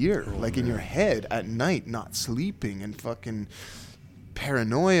last year? Like, in your head at night, not sleeping and fucking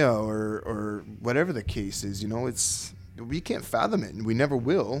paranoia or whatever the case is, you know. We can't fathom it, and we never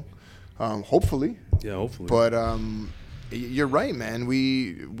will, hopefully. Yeah, hopefully. But you're right, man.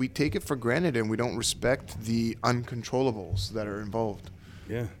 We take it for granted, and we don't respect the uncontrollables that are involved.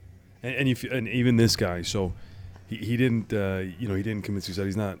 Yeah, and even this guy, so he didn't he didn't commit suicide.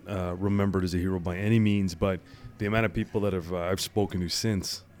 He's not remembered as a hero by any means, but the amount of people that I've spoken to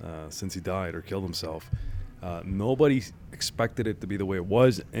since he died or killed himself, nobody expected it to be the way it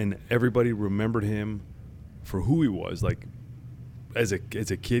was, and everybody remembered him for who he was, like as a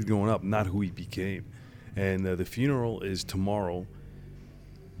kid growing up, not who he became. And the funeral is tomorrow,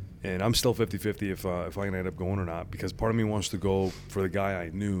 and I'm still 50-50 if I can end up going or not, because part of me wants to go for the guy I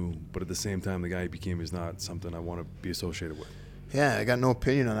knew, but at the same time, the guy he became is not something I want to be associated with. Yeah, I got no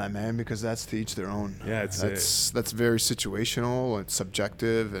opinion on that, man, because that's to each their own. Yeah, that's very situational. It's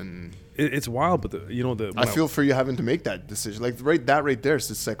subjective, and it's wild. But I feel for you having to make that decision. Like right there is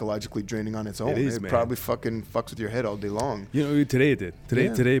just psychologically draining on its own. It is, it man. Probably fucking fucks with your head all day long. Today it did.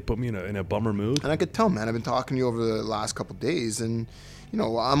 Today it put me in a bummer mood. And I could tell, man. I've been talking to you over the last couple of days, and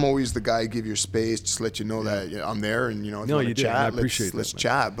I'm always the guy give your space, just let you know that I'm there, and if you want to chat, I appreciate let's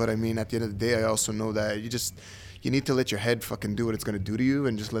chat. But I mean, at the end of the day, I also know that you need to let your head fucking do what it's going to do to you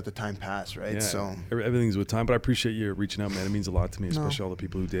and just let the time pass, right? Yeah, so everything's with time, but I appreciate you reaching out, man. It means a lot to me, especially all the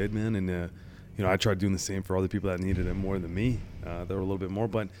people who did, man. And, I tried doing the same for other people that needed it more than me. There were a little bit more,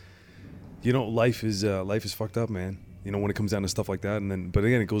 but, life is fucked up, man. When it comes down to stuff like that. But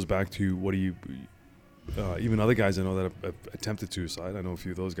again, it goes back to what do you, even other guys I know that have attempted suicide. I know a few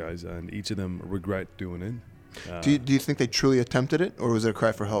of those guys, and each of them regret doing it. Do you think they truly attempted it, or was it a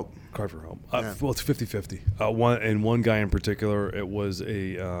cry for help? Cry for help. Well, it's 50-50. One guy in particular, it was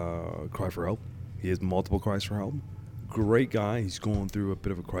a cry for help. He has multiple cries for help. Great guy. He's going through a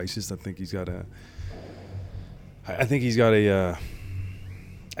bit of a crisis. I think he's got a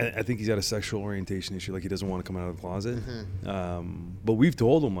sexual orientation issue. Like, he doesn't want to come out of the closet. Mm-hmm. But we've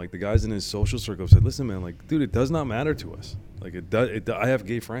told him, like, the guys in his social circle said, listen, man, like, dude, it does not matter to us. Like, I have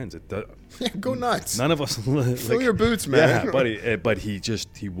gay friends. It does. Yeah, go nuts. None of us. Fill your boots, man. Yeah, but he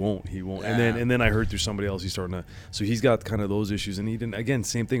won't. Yeah. And then I heard through somebody else he's starting to. So he's got kind of those issues. And he didn't. Again,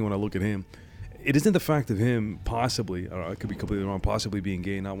 same thing when I look at him. It isn't the fact of him possibly, I could be completely wrong, possibly being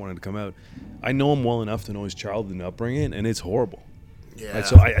gay and not wanting to come out. I know him well enough to know his childhood and upbringing, and it's horrible. Yeah. Right,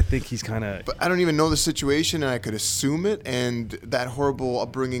 so I think he's kind of. But I don't even know the situation, and I could assume it. And that horrible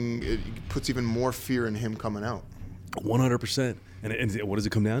upbringing, it puts even more fear in him coming out. 100%. And what does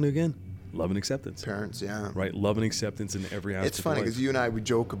it come down to again? Love and acceptance. Parents, yeah. Right, love and acceptance in every aspect. It's funny because you and I, we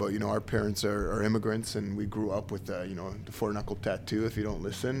joke about, our parents are immigrants, and we grew up with, the four-knuckle tattoo if you don't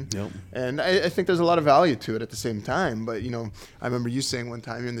listen. Yep. And I think there's a lot of value to it at the same time. But, I remember you saying one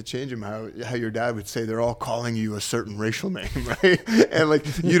time in the change room how your dad would say they're all calling you a certain racial name, right? And, like,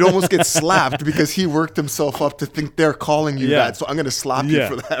 you'd almost get slapped because he worked himself up to think they're calling you that. So I'm going to slap you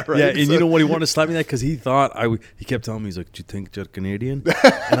for that, right? Yeah, and so, you know what? He wanted to slap me that because he thought he kept telling me, he's like, do you think you're Canadian?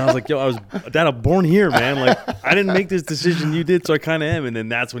 And I was like, Dad, I'm born here, man. Like, I didn't make this decision, you did, so I kind of am. And then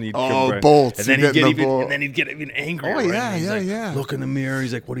that's when he'd bolts. And then he'd get even angry. Oh, right? yeah, he's like, yeah. Look in the mirror.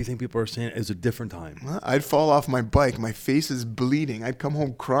 He's like, what do you think people are saying? It's a different time. I'd fall off my bike. My face is bleeding. I'd come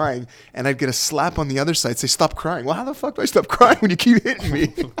home crying, and I'd get a slap on the other side. Say, stop crying. Well, how the fuck do I stop crying when you keep hitting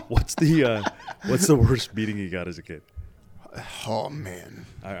me? What's the worst beating you got as a kid? Oh, man.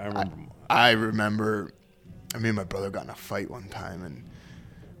 I remember me and my brother got in a fight one time, and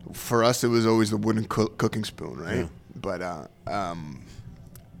for us, it was always the wooden cooking spoon, right? Yeah. But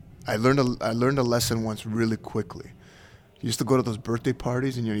I learned a lesson once really quickly. You used to go to those birthday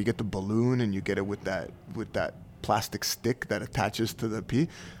parties, and you get the balloon, and you get it with that plastic stick that attaches to the pea.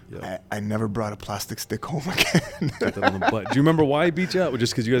 Yep. I never brought a plastic stick home again. Got that on the butt. Do you remember why he beat you up?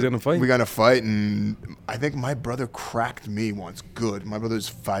 Just because you guys got in a fight? We got in a fight, and I think my brother cracked me once good. My brother's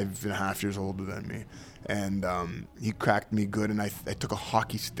 5.5 years older than me. And he cracked me good, and I took a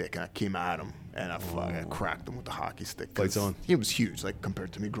hockey stick, and I came at him, and I cracked him with the hockey stick. Fights on. He was huge, like,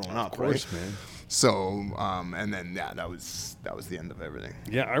 compared to me growing up, of course, right? Man. So, and then, that was the end of everything.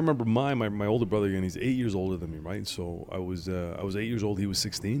 Yeah, I remember my older brother, again, he's 8 years older than me, right? So I was 8 years old, he was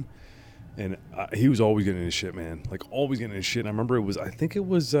 16, and he was always getting into shit, man. Like, always getting into shit. And I remember it was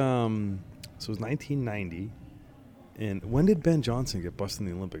 1990, and when did Ben Johnson get busted in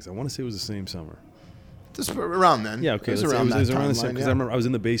the Olympics? I want to say it was the same summer. Just around then. Yeah, okay. It was around the same. Because I remember I was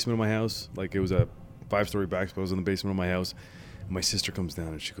in the basement of my house. Like, it was a 5-story back, but I was in the basement of my house. And my sister comes down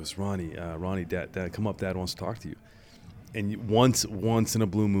and she goes, Ronnie, Dad, come up. Dad wants to talk to you. And once in a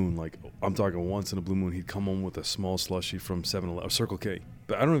blue moon, like, I'm talking once in a blue moon, he'd come home with a small slushie from 7-Eleven, Circle K.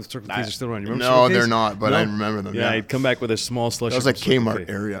 But I don't know if the Circle K's are still around. You remember Circle K's? They're not, but I remember them. Yeah, he'd come back with a small slushie. That was like Kmart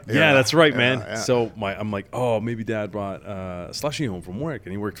area. Yeah, that's right, man. Yeah. So I'm like, maybe Dad brought a slushie home from work.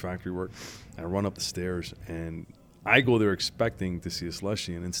 And he worked factory work. And I run up the stairs, and I go there expecting to see a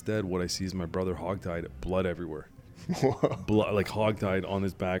slushie. And instead, what I see is my brother hogtied, blood everywhere. Blood, like hogtied on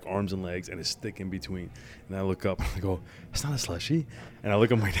his back, arms and legs, and a stick in between. And I look up and I go, "It's not a slushie." And I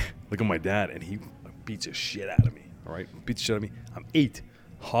look at my dad, and he beats the shit out of me. All right, beats the shit out of me. I'm 8,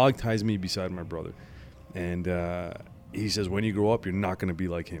 hogties me beside my brother, and he says, "When you grow up, you're not going to be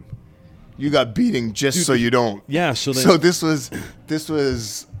like him." You got beating just so you don't. Yeah. So this was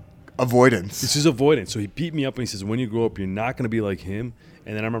avoidance. This is avoidance. So he beat me up, and he says, "When you grow up, you're not going to be like him."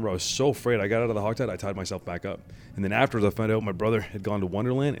 And then I remember I was so afraid. I got out of the hogtie, I tied myself back up. And then afterwards, I found out my brother had gone to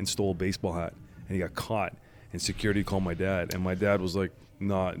Wonderland and stole a baseball hat. And he got caught. and security called my dad, and my dad was like,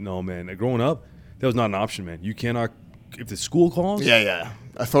 no, man. Growing up, that was not an option, man. You cannot. If the school calls,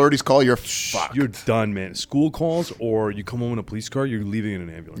 authorities call, you're fucked. You're done, man. School calls, or you come home in a police car, you're leaving in an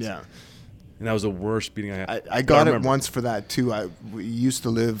ambulance. Yeah. And that was the worst beating I had. I got it once for that too. We used to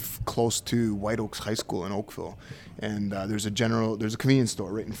live close to White Oaks High School in Oakville, and there's a convenience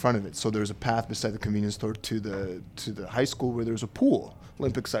store right in front of it. So there's a path beside the convenience store to the high school where there's a pool,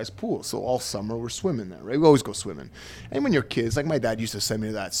 Olympic-sized pool. So all summer we're swimming there, right? We always go swimming. And when you're kids, like my dad used to send me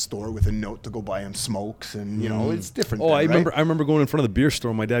to that store with a note to go buy him smokes, and it's different. Oh, then, I remember going in front of the beer store.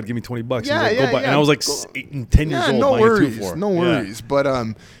 And my dad gave me $20. Yeah, and I was like 8 and 10 years old. No buying worries, 2 for. no worries. But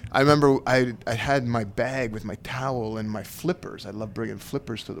I remember I had my bag with my towel and my flippers. I love bringing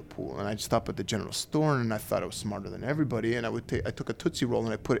flippers to the pool, and I'd stop at the general store, and I thought I was smarter than everybody, and I took a Tootsie Roll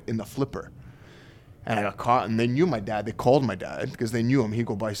and I put it in the flipper, and I got caught. And they knew my dad. They called my dad because they knew him. He'd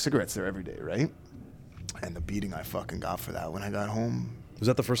go buy cigarettes there every day, right? And the beating I fucking got for that when I got home. Was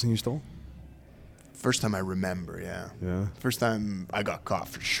that the first thing you stole? First time I remember, yeah. First time I got caught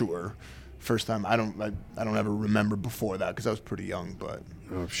for sure. First time I don't ever remember before that because I was pretty young. But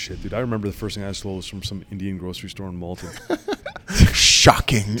oh shit, dude! I remember the first thing I stole was from some Indian grocery store in Malton.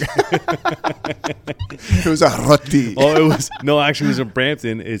 Shocking! It was a roti. Actually, it was in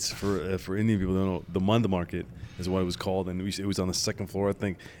Brampton. It's for Indian people. Don't know, the Munda Market is what it was called, and it was on the 2nd floor, I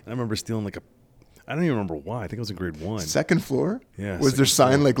think. And I remember stealing I don't even remember why. I think it was in grade 1. 2nd floor? Yeah. Was there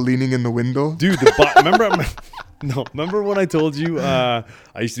sign like leaning in the window? Dude, remember when I told you I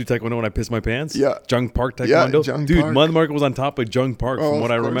used to do taekwondo when I pissed my pants? Yeah. Jung Park taekwondo? Yeah, Dude, Park. Mud Market was on top of Jung Park from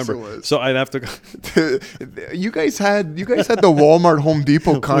what I remember. So I'd have to You guys had the Walmart Home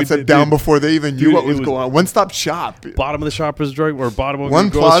Depot concept down before they even knew what was going on. One-stop shop. Bottom of the Shoppers Drug or bottom of one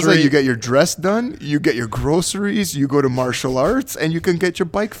the grocery. plaza, you get your dress done, you get your groceries, you go to martial arts, and you can get your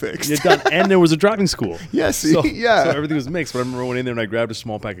bike fixed. You're done. And there was a driving school. Yes, So everything was mixed. But I remember I went in there and I grabbed a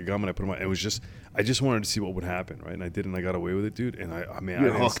small pack of gum and I put them on. It was just, I just wanted to see what would happen, right? And I did, and I got away with it, dude. And I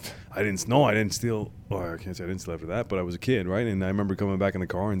didn't steal. Oh, I can't say I didn't steal after that, but I was a kid, right? And I remember coming back in the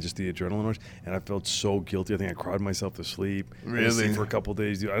car and just the adrenaline rush, and I felt so guilty. I think I cried myself to sleep. Really? For a couple of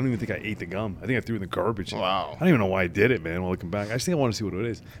days, dude. I don't even think I ate the gum. I think I threw it in the garbage. Wow. I don't even know why I did it, man. While looking back, I just think I want to see what it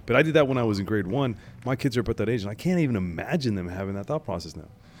is. But I did that when I was in grade 1. My kids are about that age, and I can't even imagine them having that thought process now.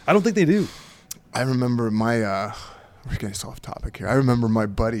 I don't think they do. I remember we're getting so off topic here. I remember my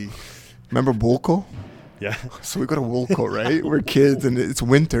buddy. Remember Wolco? Yeah. So we go to Wolco, right? We're kids, and it's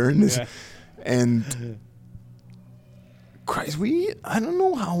winter, and Christ, I don't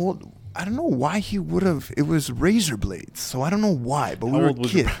know how old. I don't know why he would have. It was razor blades, so I don't know why. But we were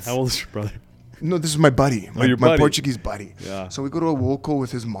kids. How old is your brother? No, this is my buddy, my Portuguese buddy. Yeah. So we go to a Wolco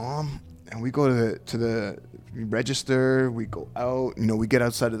with his mom, and we go to the register. We go out. We get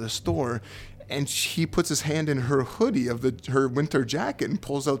outside of the store. And he puts his hand in her hoodie of her winter jacket and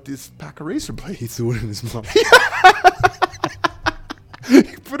pulls out this pack of razor blades. He threw it in his mouth. He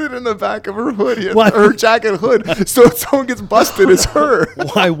put it in the back of her hoodie, her jacket hood. So if someone gets busted, it's her.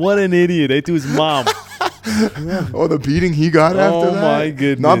 Why? What an idiot. Ate to his mom. Oh, the beating he got after that. Oh, my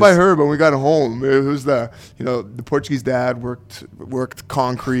goodness. Not by her, but when we got home. It was the Portuguese dad worked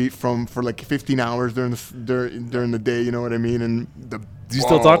concrete for like 15 hours during the day, you know what I mean? And do you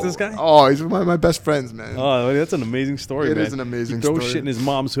still talk to this guy? Oh, he's one of my best friends, man. Oh, that's an amazing story, man. It is an amazing he story. Throws shit in his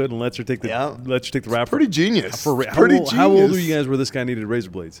mom's hood and lets her take the rap. Pretty genius. How old were you guys where this guy needed razor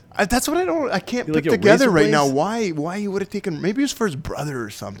blades? That's what I can't put together right now. Why he would have taken, maybe it was for his brother or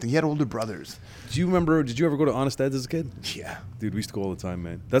something. He had older brothers. Did you ever go to Honest Ed's as a kid? Yeah. Dude, we used to go all the time,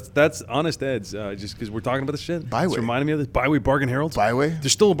 man. That's Honest Ed's, just because we're talking about this shit. Byway. It's reminding me of this. Byway Bargain Herald's. Byway?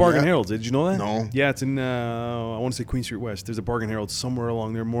 There's still a Bargain Herald's. Did you know that? No. Yeah, it's in, I want to say Queen Street West. There's a Bargain Herald's somewhere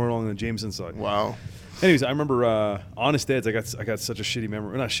along there, more along the Jameson side. Wow. Anyways, I remember Honest Ed's. I got such a shitty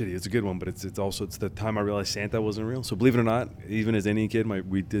memory. Not shitty. It's a good one, but it's also the time I realized Santa wasn't real. So believe it or not, even as any kid,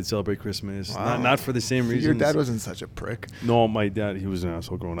 we did celebrate Christmas. Wow. Not for the same reasons. Your dad wasn't such a prick. No, my dad, he was an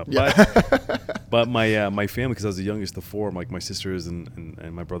asshole growing up. Yeah. But my family, because I was the youngest of 4, like my sisters and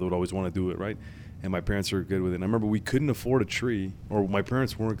my brother would always want to do it, right? And my parents were good with it. And I remember we couldn't afford a tree, or my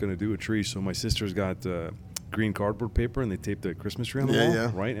parents weren't going to do a tree, so my sisters got green cardboard paper and they taped a Christmas tree on the wall,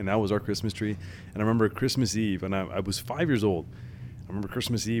 right? And that was our Christmas tree. And I remember Christmas Eve, and I was 5 years old. I remember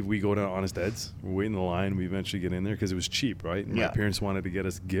Christmas Eve, we go to Honest Ed's. We're waiting in the line. We eventually get in there because it was cheap, right? And my parents wanted to get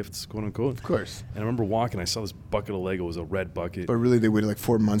us gifts, quote unquote. Of course. And I remember walking. I saw this bucket of Lego. It was a red bucket. But really, they waited like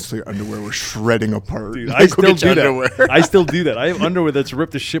 4 months till your underwear was shredding apart. Dude, I still do that. I still do that. I have underwear that's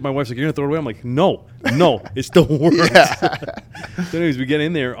ripped to shit. My wife's like, "You're gonna throw it away?" I'm like, "No, it still works." So anyways, we get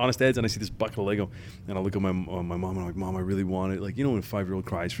in there, Honest Ed's, and I see this bucket of Lego, and I look at my mom, and I'm like, "Mom, I really want it." Like, when a 5-year-old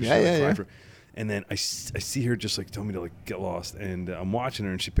cries for shit. And then I see her just like tell me to like get lost. And I'm watching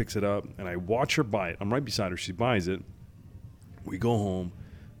her and she picks it up and I watch her buy it. I'm right beside her. She buys it. We go home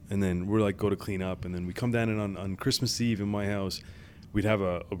and then we're like go to clean up. And then we come down and on Christmas Eve in my house, we'd have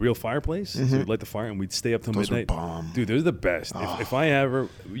a real fireplace. So we'd light the fire and we'd stay up till midnight. Those are bomb. Dude, they're the best. If I ever,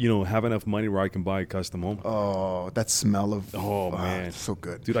 have enough money where I can buy a custom home. Oh, that smell of man, so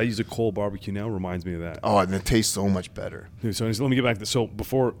good. Dude, I use a coal barbecue now. Reminds me of that. Oh, and it tastes so much better. Dude, so let me get back to so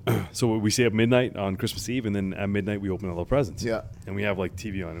before. So we stay up midnight on Christmas Eve, and then at midnight we open all the presents. Yeah. And we have like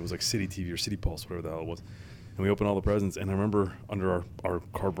TV on. It was like City TV or City Pulse, whatever the hell it was. And we open all the presents, and I remember under our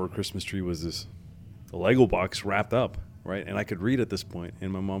cardboard Christmas tree was a Lego box wrapped up. Right, and I could read at this point,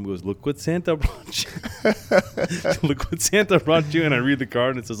 and my mom goes, "Look what Santa brought you! Look what Santa brought you!" And I read the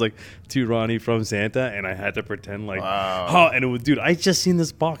card, and it says like "To Ronnie from Santa," and I had to pretend like, "Oh!" And it was, dude, I just seen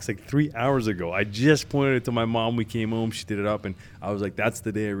this box like 3 hours ago. I just pointed it to my mom. We came home, she did it up, and I was like, "That's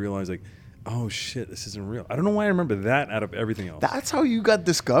the day I realized like, oh shit, this isn't real." I don't know why I remember that out of everything else. That's how you got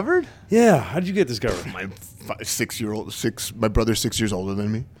discovered? Yeah, how did you get discovered? My brother's 6 years older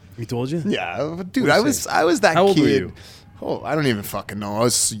than me. He told you? Yeah, dude, I was that How old kid. were you? Oh, I don't even fucking know. I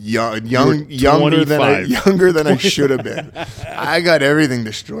was younger than I should have been. I got everything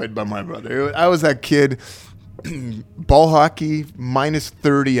destroyed by my brother. I was that kid. Ball hockey, minus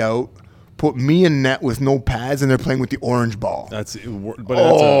 30 out. Put me in net with no pads, and they're playing with the orange ball. That's a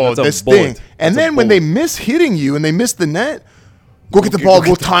this bullet. thing. And then when they miss hitting you and they miss the net, go get the ball,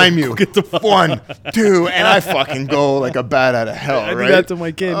 we'll time you. 1, 2, and I fucking go like a bat out of hell, I right? do that to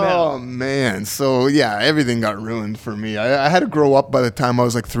my kid now. Oh, man. So, yeah, everything got ruined for me. I had to grow up by the time I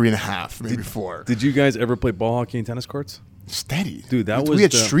was like 3.5, maybe 4. Did you guys ever play ball hockey in tennis courts? Steady. Dude, we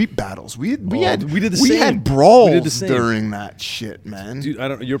had street battles. We did the same. We had brawls did the same. during that shit, man. Dude, I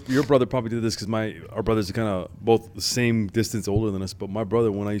don't. Your brother probably did this because our brothers are kind of both the same distance older than us. But my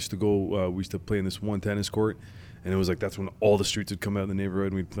brother, when I used to go, we used to play in this one tennis court, and it was like that's when all the streets would come out in the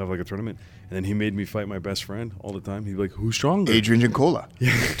neighborhood, and we'd have like a tournament. And then he made me fight my best friend all the time. He'd be like, "Who's stronger?" Adrian Jancola.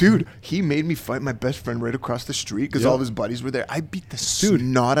 Dude, he made me fight my best friend right across the street because all of his buddies were there. I beat the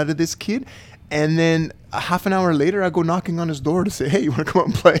snot out of this kid. And then a half an hour later, I go knocking on his door to say, "Hey, you want to come out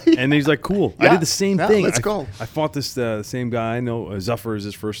and play?" And he's like, "Cool." Yeah. I did the same thing. Let's go. I fought this same guy. I know Zuffer is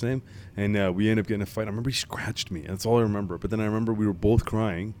his first name, and we ended up getting a fight. I remember he scratched me. That's all I remember. But then I remember we were both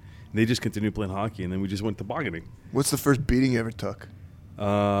crying. And they just continued playing hockey, and then we just went tobogganing. What's the first beating you ever took?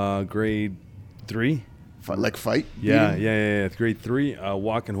 Grade 3. Fight? Yeah. Grade 3.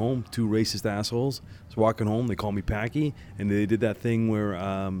 Walking home, 2 racist assholes. I was walking home. They called me Packy, and they did that thing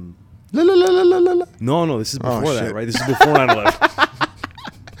where. No, this is before that, right? This is before 9/11.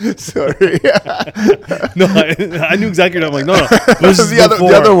 Sorry. No, I knew exactly what I'm like. No, this is the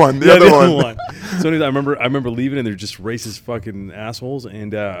other one. The other one. So anyways, I remember leaving, and they're just racist fucking assholes.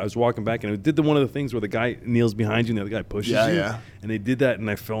 And I was walking back, and it did one of the things where the guy kneels behind you, and the other guy pushes you. Yeah. And they did that, and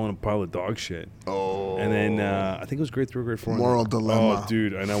I fell in a pile of dog shit. Oh. And then I think it was grade 3 or grade 4. Moral dilemma. Oh,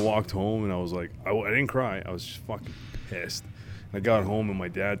 dude. And I walked home, and I was like, I didn't cry. I was just fucking pissed. I got home, and my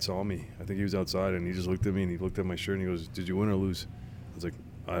dad saw me. I think he was outside, and he just looked at me, and he looked at my shirt, and he goes, "Did you win or lose?" I was like,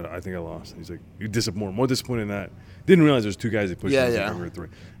 I think I lost. And he's like, "You're more disappointed in that." Didn't realize there's 2 guys that pushed me. Yeah. Grade 3.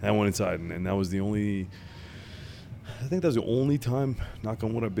 And I went inside, and that was the only. I think that was the only time, knock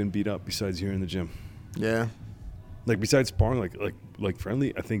on wood, I've been beat up besides here in the gym. Yeah. Like besides sparring, like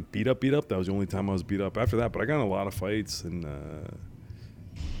friendly, I think beat up. That was the only time I was beat up. After that, but I got in a lot of fights and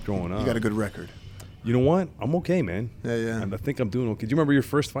growing up. You got a good record. You know what? I'm okay, man. Yeah. I think I'm doing okay. Do you remember your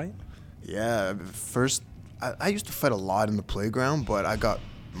first fight? Yeah, I used to fight a lot in the playground, but I got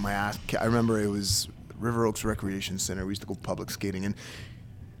my ass kicked. I remember it was River Oaks Recreation Center. We used to go public skating, and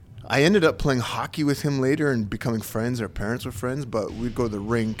I ended up playing hockey with him later and becoming friends. Our parents were friends, but we'd go to the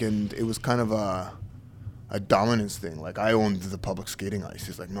rink, and it was kind of a dominance thing. Like, I owned the public skating ice.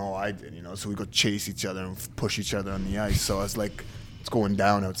 He's like, "No, I did," So we go chase each other and push each other on the ice. So I was like, it's going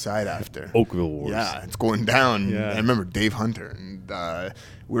down outside after. Oakville Wars. Yeah, it's going down. Yeah. I remember Dave Hunter, and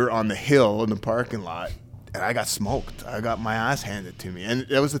we were on the hill in the parking lot, and I got smoked. I got my ass handed to me. And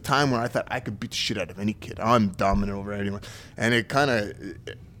that was the time where I thought I could beat the shit out of any kid. I'm dominant over anyone. And it kind of,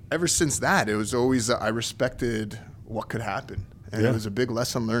 ever since that, it was always, I respected what could happen. And it was a big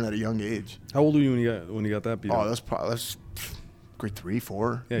lesson learned at a young age. How old were you when you got that beat up? That's grade 3,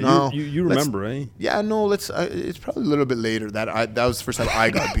 4. Yeah, no, you remember, eh? Yeah, no. It's probably a little bit later. That was the first time I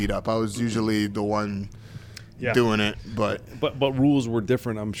got beat up. I was usually the one. doing it. But rules were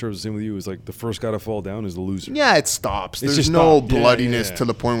different. I'm sure it was the same with you. It's like the first guy to fall down is the loser. yeah, it stops. It's There's just no stop. Yeah, bloodiness yeah. to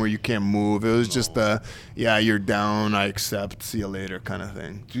the point where you can't move. It was just you're down, I accept, see you later kind of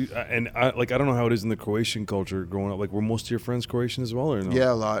thing. I don't know how it is in the Croatian culture growing up. Like, were most of your friends Croatian as well, or no?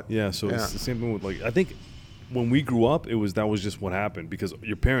 Yeah, a lot. Yeah, so it's the same thing with, like, I think when we grew up, that was just what happened because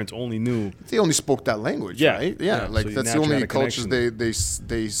your parents only knew. They only spoke that language, Yeah, right? yeah. Like, So that's the naturally only had a cultures connection.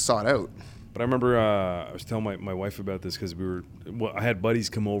 they sought out. But I remember I was telling my wife about this because I had buddies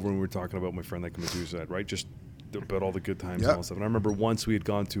come over and we were talking about my friend that committed suicide, right? Just about all the good times and all that stuff. And I remember once we had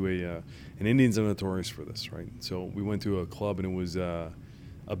gone to and Indians are notorious for this, right? So we went to a club and it was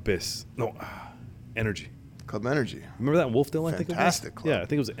Energy. Club Energy. Remember that in Wolfdale, I think it was? Fantastic club. Yeah, I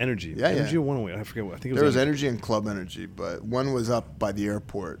think it was Energy. Yeah, Energy yeah. or 108. I forget what. I think it was There was Energy and Club Energy, but one was up by the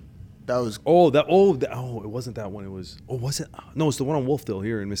airport. That was... it wasn't that one. It was... Oh, was it? No, it's the one on Wolfdale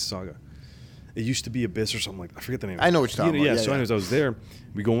here in Mississauga. It used to be Abyss or something like that. I forget the name. I know what you're talking about. Yeah, Yeah, so yeah. anyways, I was there.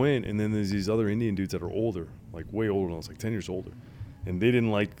 We go in, and then there's these other Indian dudes that are older, like way older than us, like 10 years older. And they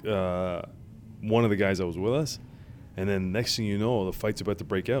didn't like one of the guys that was with us. And then next thing you know, the fight's about to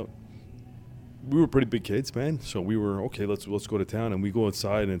break out. We were pretty big kids, man. So we were, okay, let's go to town. And we go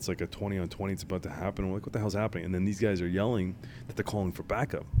outside, and it's like a 20-on-20. It's about to happen. We're like, what the hell's happening? And then these guys are yelling that they're calling for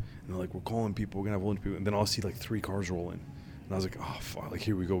backup. And they're like, we're calling people. We're going to have a bunch of people. And then I'll see like 3 cars roll in. And I was like, oh, fuck, like,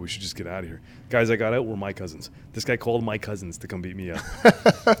 here we go. We should just get out of here. Guys I got out were my cousins. This guy called my cousins to come beat me up.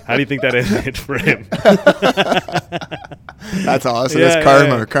 How do you think that ended for him? That's awesome. That's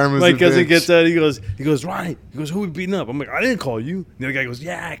karma. Karma's my a cousin bitch. gets out. He goes, Ronnie. He goes, who we beating up? I'm like, I didn't call you. And the other guy goes,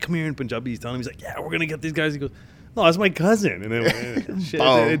 yeah, come here in Punjabi. He's telling him, he's like, yeah, we're going to get these guys. He goes, no, that's my cousin. And then shit,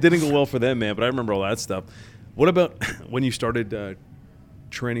 it didn't go well for them, man. But I remember all that stuff. What about when you started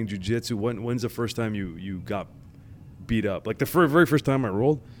training jiu-jitsu? When's the first time you got beat up? Like the very first time I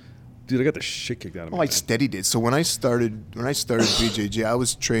rolled, dude, I got the shit kicked out of me. I steadied it. So when I started BJJ, I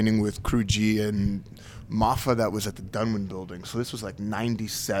was training with Crew G and Mafa that was at the Dunwin building. So this was like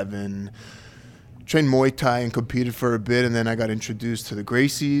 97. Trained Muay Thai and competed for a bit, and then I got introduced to the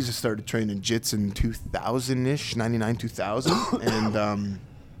Gracies. I started training jits in 2000-ish, 99, 2000. And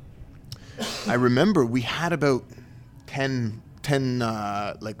I remember we had about 10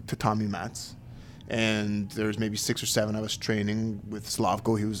 like tatami mats. And there was maybe 6 or 7 I was training with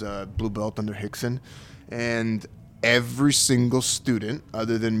Slavko. He was a blue belt under Hickson. And every single student,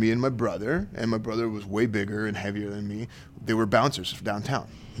 other than me and my brother was way bigger and heavier than me, they were bouncers downtown.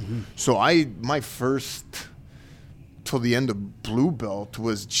 Mm-hmm. So my first, till the end of blue belt,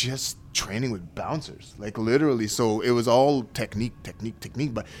 was just training with bouncers, like literally. So it was all technique,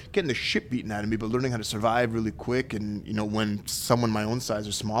 but getting the shit beaten out of me, but learning how to survive really quick. And when someone my own size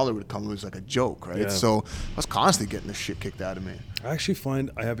or smaller would come, it was like a joke, right? Yeah. So I was constantly getting the shit kicked out of me. I actually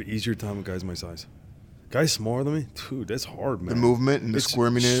find I have an easier time with guys my size. Guys smaller than me, dude, that's hard, man. The movement and the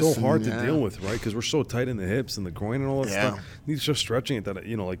squirminess. It's so hard and, to deal with, right? Because we're so tight in the hips and the groin and all that stuff. You're just stretching it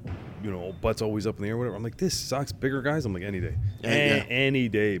that, butt's always up in the air or whatever. I'm like, this sucks. Bigger guys, I'm like, any day. Any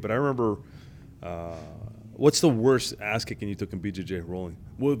day. But I remember, what's the worst ass kicking you took in BJJ rolling?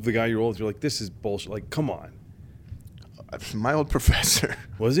 Well, the guy you rolled with, you're like, this is bullshit. Like, come on. My old professor.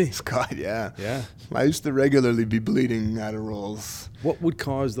 Was he? Scott, yeah. Yeah. I used to regularly be bleeding out of rolls. What would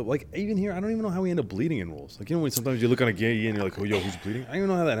cause even here, I don't even know how we end up bleeding in rolls. Like, when sometimes you look on a gi and you're like, oh, yo, who's bleeding? I don't even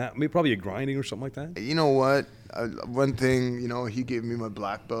know how that happened. Maybe probably a grinding or something like that. You know what? One thing, he gave me my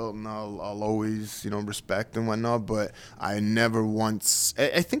black belt, and I'll always, respect and whatnot, but I never once...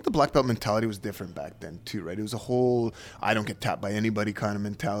 I think the black belt mentality was different back then, too, right? It was a whole, I don't get tapped by anybody kind of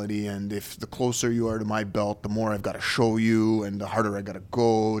mentality, and if the closer you are to my belt, the more I've got to show you, and the harder I got to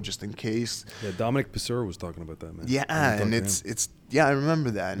go, just in case. Yeah, Dominic Pissarro was talking about that, man. Yeah, and it's yeah, I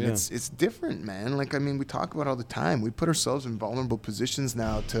remember that. And yeah. It's different, man. Like, we talk about it all the time. We put ourselves in vulnerable positions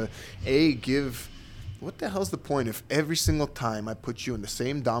now to, give... What the hell's the point if every single time I put you in the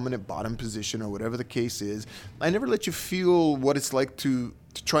same dominant bottom position or whatever the case is, I never let you feel what it's like to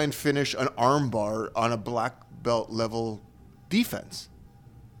try and finish an arm bar on a black belt level defense?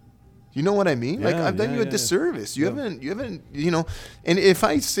 You know what I mean? Like, I've done you a disservice. You haven't, and if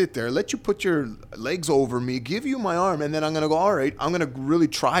I sit there, let you put your legs over me, give you my arm, and then I'm going to go, all right, I'm going to really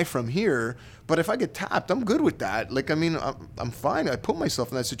try from here. But if I get tapped, I'm good with that. Like, I'm fine. I put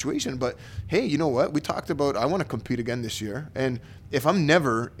myself in that situation. But, hey, you know what? We talked about I want to compete again this year. And if I'm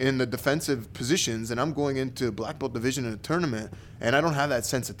never in the defensive positions and I'm going into black belt division in a tournament and I don't have that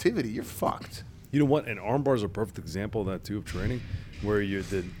sensitivity, you're fucked. You know what? And arm bars are a perfect example of that, too, of training, where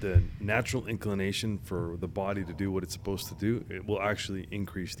the natural inclination for the body to do what it's supposed to do, it will actually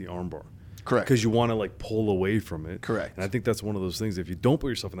increase the arm bar. Correct. Because you want to, pull away from it. Correct. And I think that's one of those things. If you don't put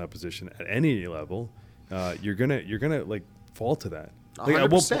yourself in that position at any level, you're gonna like fall to that. Like,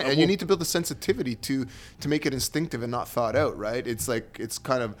 100%. And you need to build the sensitivity to make it instinctive and not thought out, right? It's like, it's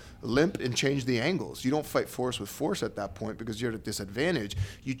kind of limp and change the angles. You don't fight force with force at that point because you're at a disadvantage.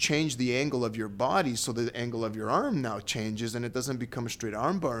 You change the angle of your body so the angle of your arm now changes, and it doesn't become a straight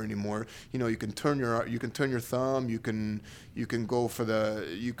arm bar anymore. You know, you can turn your thumb, you can go for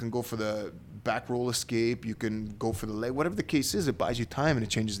the back roll escape, you can go for the leg, whatever the case is. It buys you time and it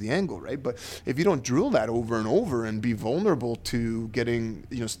changes the angle, right? But if you don't drill that over and over and be vulnerable to getting,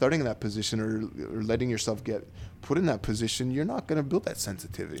 starting in that position or letting yourself get put in that position, you're not going to build that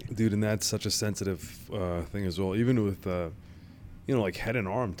sensitivity. Dude, and that's such a sensitive thing as well. Even with, like head and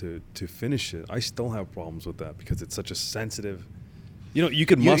arm to finish it, I still have problems with that because it's such a sensitive. You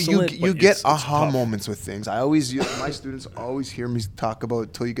can muscle it. You get aha moments with things. My students always hear me talk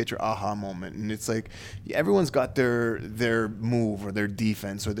about till you get your aha moment, and it's like everyone's got their move or their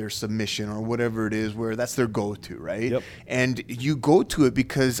defense or their submission or whatever it is where that's their go-to, right? Yep. And you go to it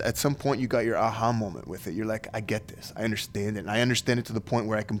because at some point you got your aha moment with it. You're like, I get this, I understand it, and I understand it to the point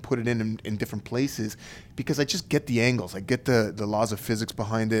where I can put it in different places because I just get the angles, I get the laws of physics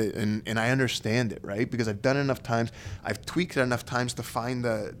behind it, and I understand it, right? Because I've done it enough times, I've tweaked it enough times to find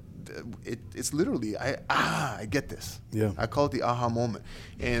it's literally I get this. Yeah, I call it the aha moment,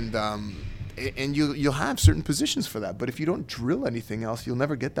 and you'll have certain positions for that. But if you don't drill anything else, you'll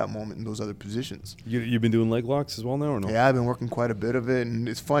never get that moment in those other positions. You've been doing leg locks as well now, or no? Yeah, I've been working quite a bit of it, and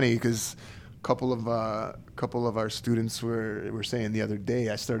it's funny because couple of our students were saying the other day,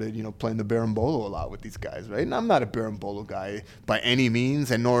 I started playing the berimbolo a lot with these guys, right? And I'm not a berimbolo guy by any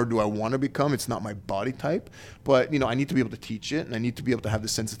means, and nor do I want to become. It's not my body type, but I need to be able to teach it, and I need to be able to have the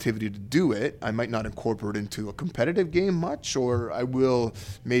sensitivity to do it. I might not incorporate it into a competitive game much, or I will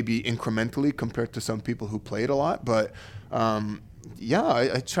maybe incrementally compared to some people who play it a lot, but yeah,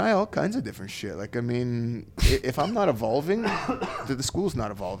 I try all kinds of different shit. Like, I mean, if I'm not evolving, the school's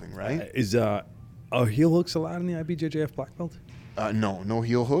not evolving, right? Is heel hooks allowed in the IBJJF black belt? No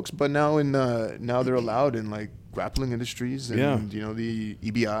heel hooks, but now they're allowed in like grappling industries and the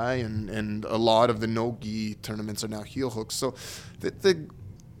EBI and a lot of the no-gi tournaments are now heel hooks. So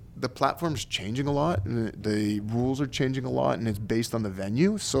the platform's changing a lot, and the rules are changing a lot, and it's based on the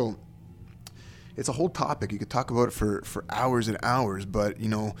venue. So it's a whole topic. You could talk about it for hours and hours, but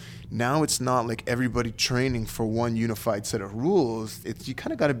now it's not like everybody training for one unified set of rules. You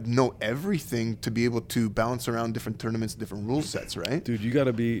kind of got to know everything to be able to bounce around different tournaments, different rule sets, right? Dude, you got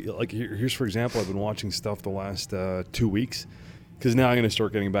to be like, here's for example, I've been watching stuff the last 2 weeks because now I'm going to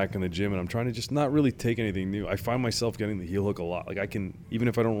start getting back in the gym, and I'm trying to just not really take anything new. I find myself getting the heel hook a lot. Like I can, even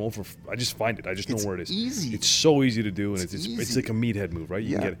if I don't roll I just find it. I just know where it is. Easy. It's so easy to do, and it's like a meathead move, right?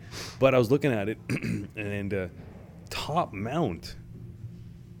 You can get it. But I was looking at it, and top mount,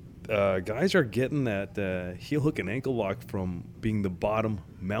 guys are getting that heel hook and ankle lock from being the bottom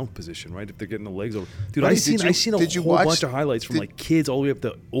mount position, right? If they're getting the legs over. Dude, I seen a whole bunch of highlights from like kids all the way up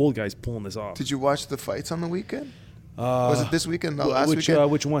to old guys pulling this off. Did you watch the fights on the weekend? Was it this weekend? No, last weekend.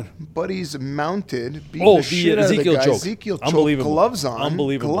 Which one? Buddy's mounted. The shit out Ezekiel of the guy. choke. Ezekiel choke. Unbelievable. Gloves on.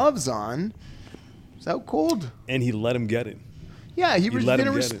 Unbelievable. Gloves on. It's out cold. And he let him get it. Yeah, he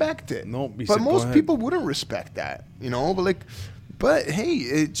didn't respect it. No, but most people wouldn't respect that, But hey,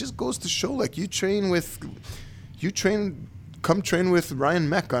 it just goes to show, like come train with Ryan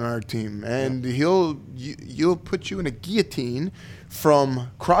Meck on our team, and you'll put you in a guillotine from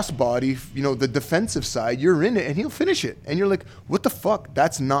crossbody, the defensive side. You're in it, and he'll finish it, and you're like, what the fuck?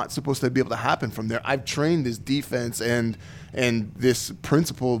 That's not supposed to be able to happen from there. I've trained this defense and this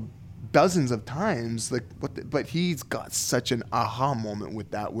principle dozens of times, but he's got such an aha moment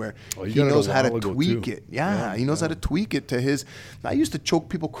with that where he knows how to tweak it. Yeah, he knows how to tweak it to his. I used to choke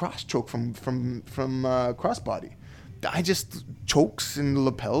people cross choke from crossbody. I just chokes and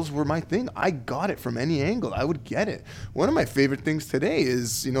lapels were my thing. I got it from any angle. I would get it. One of my favorite things today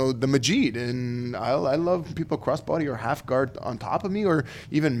is, the Majid. And I love people crossbody or half guard on top of me or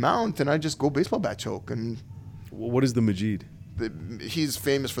even mount, and I just go baseball bat choke. And what is the Majid? He's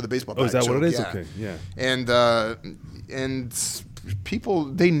famous for the baseball bat choke. Oh, is that what it is? Yeah. Okay, yeah. And people,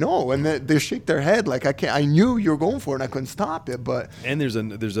 they know, and they shake their head like, I knew you were going for it, and I couldn't stop it. But and there's a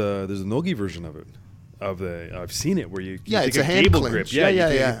no-gi version of it. I've seen it where you it's take a hand cable clinch. grip.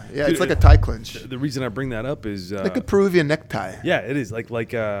 Yeah. Dude, It's like a tie clinch. The reason I bring that up is like a Peruvian necktie. Yeah, it is like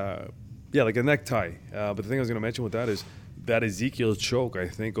a necktie. But the thing I was going to mention with that is that Ezekiel choke, I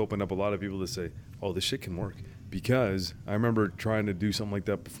think, opened up a lot of people to say, oh, this shit can work. Because I remember trying to do something like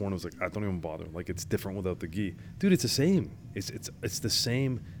that before, and I was like, I don't even bother. Like, it's different without the gi. Dude, it's the same. It's the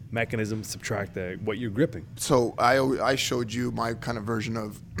same mechanism, subtract what you're gripping. So I showed you my kind of version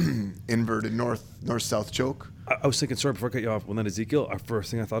of inverted north-south choke. I was thinking, sorry, before I cut you off, when that Ezekiel, our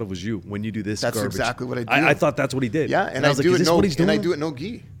first thing I thought of was you when you do this. That's garbage. exactly what I do. I thought that's what he did. Yeah, and I was do like, it no, what he's doing? and I do it no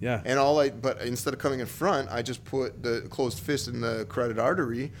gi. Yeah. But instead of coming in front, I just put the closed fist in the carotid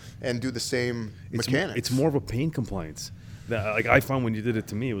artery and do the same mechanics. It's more of a pain compliance. Like I found when you did it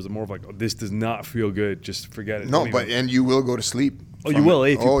to me, it was more of like, oh, this does not feel good. Just forget it. No, and you will go to sleep. Oh, you will.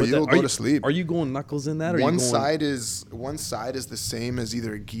 If you you'll go to sleep. Are you going knuckles in that? Or One side is the same as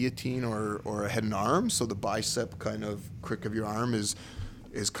either a guillotine or a head and arm. So the bicep kind of crick of your arm is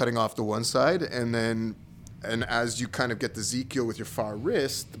cutting off the one side, and as you kind of get the Ezekiel with your far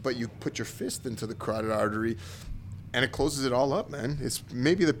wrist, but you put your fist into the carotid artery, and it closes it all up, man. It's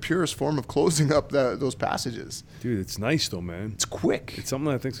maybe the purest form of closing up those passages. Dude, it's nice though, man. It's quick. It's something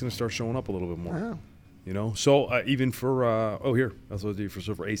that I think is going to start showing up a little bit more. Yeah. You know, so even for that's what I do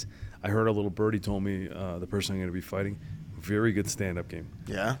for Ace. I heard a little birdie told me the person I'm going to be fighting, very good stand-up game.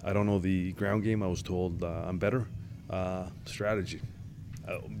 Yeah. I don't know the ground game. I was told I'm better. Strategy.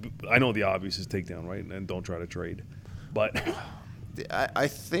 I know the obvious is takedown, right? And don't try to trade. But I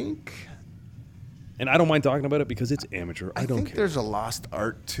think, and I don't mind talking about it because it's amateur. I don't think care. there's a lost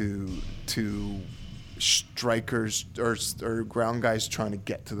art to strikers or ground guys trying to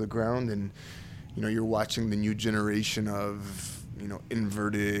get to the ground, and you're watching the new generation of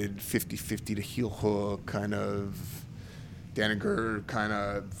inverted 50-50 to heel hook kind of Danaher kind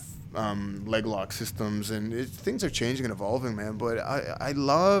of leg lock systems, and things are changing and evolving, man. But I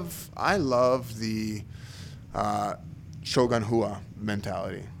love the Shogun Hua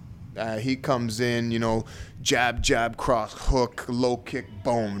mentality. He comes in, jab, cross, hook, low kick,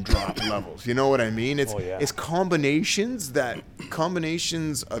 boom, drop levels. You know what I mean? It's combinations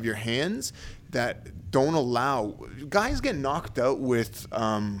of your hands that don't allow guys get knocked out with.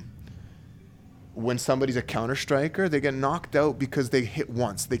 When somebody's a counter striker, they get knocked out because they hit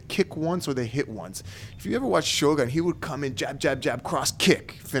once. They kick once or they hit once. If you ever watch Shogun, he would come in, jab, cross,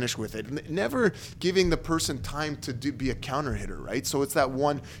 kick, finish with it. Never giving the person time to be a counter hitter, right? So it's that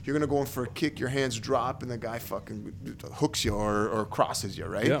one, you're going to go in for a kick, your hands drop, and the guy fucking hooks you or crosses you,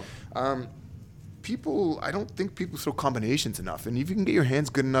 right? Yeah. I don't think people throw combinations enough. And if you can get your hands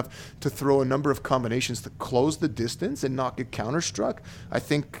good enough to throw a number of combinations to close the distance and not get counterstruck, I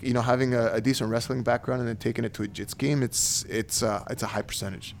think, having a decent wrestling background and then taking it to a jits game, it's a high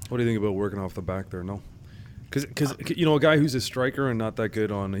percentage. What do you think about working off the back there? No? Because a guy who's a striker and not that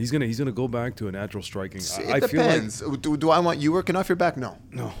good on, he's gonna go back to a natural striking. It depends. Do I want you working off your back? No.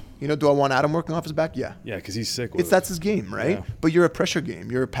 Do I want Adam working off his back? Yeah. Yeah, because he's sick with it. That's his game, right? Yeah. But you're a pressure game.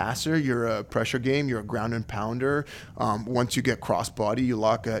 You're a passer. You're a pressure game. You're a ground and pounder. Once you get cross body, you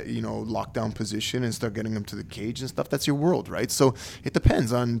lock down position and start getting them to the cage and stuff. That's your world, right? So it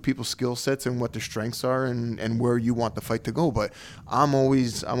depends on people's skill sets and what their strengths are and where you want the fight to go. But I'm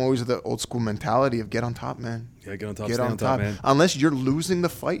always the old school mentality of get on top, man. Yeah, get on top. Get on top, man. Unless you're losing the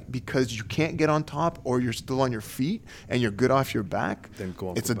fight because you can't get on top, or you're still on your feet and you're good off your back. Then go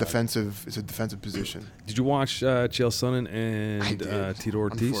on. It's a defensive position. Did you watch Chael Sonnen and Tito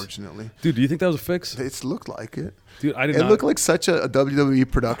Ortiz? Unfortunately, dude, do you think that was a fix? It looked like it. Dude, I did It not. looked like such a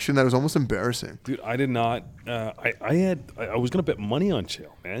WWE production that was almost embarrassing. Dude, I did not. I was gonna bet money on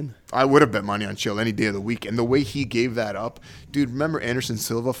Chael, man. I would have bet money on Chael any day of the week, and the way he gave that up, dude. Remember Anderson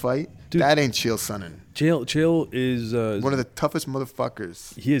Silva fight? Dude, that ain't Chael Sonnen. Chael is one of the toughest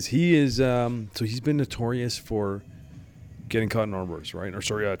motherfuckers. He is. So he's been notorious for getting caught in armors, right? Or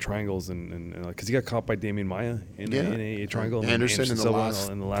sorry, triangles, and because he got caught by Damian Maia in a triangle. Anderson in the last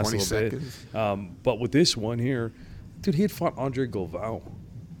 20 little seconds. bit. But with this one here, dude, he had fought Andre Galvao,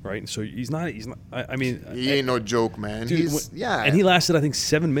 right? So he's not. I mean, he ain't no joke, man. Dude, and he lasted, I think,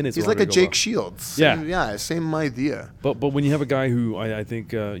 7 minutes. He's like a Jake Shields. Yeah, same idea. But when you have a guy who I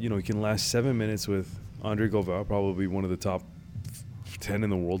think he can last 7 minutes with Andre Galvao, probably one of the top 10 in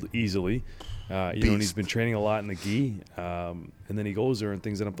the world easily. And he's been training a lot in the gi, and then he goes there and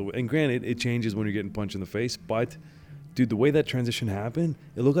things end up the way. And granted, it changes when you're getting punched in the face, but dude, the way that transition happened,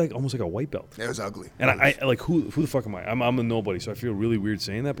 it looked like almost like a white belt. It was ugly. And I like who the fuck am I? I'm a nobody, so I feel really weird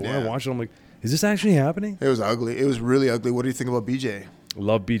saying that. But when I watch it, I'm like, is this actually happening? It was ugly. It was really ugly. What do you think about BJ?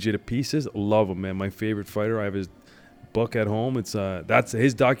 Love BJ to pieces. Love him, man. My favorite fighter. I have his book at home. It's that's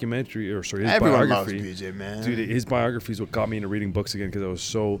his documentary, his Everyone biography. Loves BJ, man. Dude, his biography is what got me into reading books again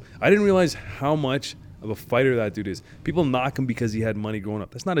because I didn't realize how much of a fighter that dude is. People knock him because he had money growing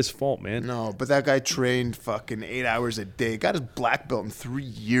up. That's not his fault, man. No, but that guy trained fucking 8 hours a day. Got his black belt in 3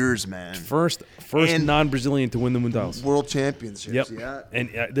 years, man. First non-Brazilian to win the Mundials. World Championships, yep. Yeah. And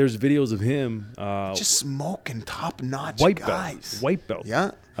there's videos of him just smoking top-notch white guys. White belt.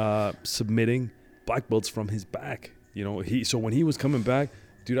 Yeah. Submitting black belts from his back. So when he was coming back,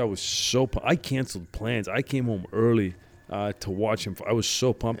 Dude, I was so I canceled plans. I came home early to watch him. I was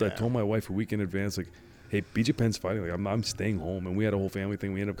so pumped. I told my wife a week in advance, like, hey, BJ Penn's fighting. Like, I'm staying home. And we had a whole family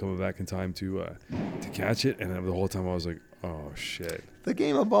thing. We ended up coming back in time to catch it. And the whole time I was like, oh, shit. The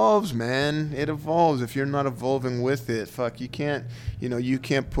game evolves, man. It evolves. If you're not evolving with it, you can't, you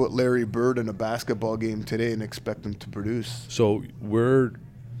can't put Larry Bird in a basketball game today and expect him to produce. So where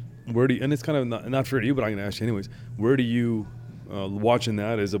do you, and it's kind of not fair to you, but I'm going to ask you anyways, where do you, watching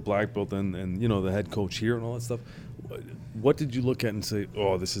that as a black belt and the head coach here and all that stuff, what did you look at and say,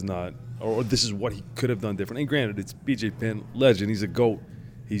 oh, this is not, or this is what he could have done different? And granted, it's BJ Penn, legend. He's a GOAT.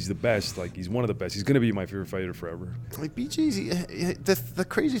 He's the best. Like, he's one of the best. He's going to be my favorite fighter forever. Like, BJ's, the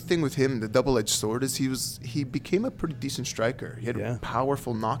crazy thing with him, the double-edged sword, is he became a pretty decent striker. He had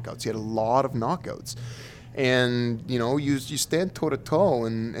powerful knockouts. He had a lot of knockouts. And, you stand toe-to-toe,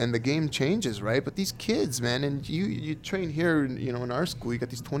 and the game changes, right? But these kids, man, and you train here, in our school, you got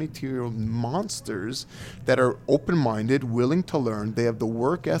these 22-year-old monsters that are open-minded, willing to learn. They have the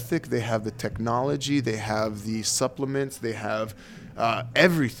work ethic. They have the technology. They have the supplements. They have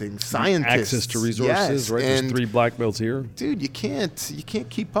everything. Scientists. Access to resources, right? There's 3 black belts here. Dude, you can't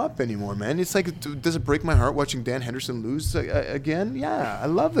keep up anymore, man. It's like, does it break my heart watching Dan Henderson lose again? Yeah, I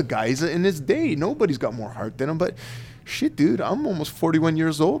love the guy. He's in his day. Nobody's got more heart than him. But shit, dude, I'm almost 41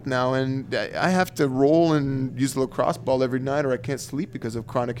 years old now, and I have to roll and use the lacrosse ball every night, or I can't sleep because of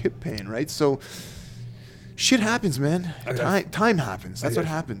chronic hip pain, right? So shit happens, man. Time happens. That's what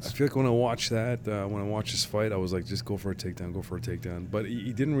happens. I feel like when I watched when I watched this fight, I was like, just go for a takedown. But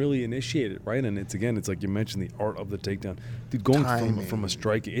he didn't really initiate it, right? And it's like you mentioned, the art of the takedown. Dude, going from a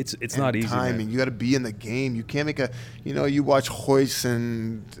strike, it's not easy, timing. man. You got to be in the game. You can't make you watch Hoist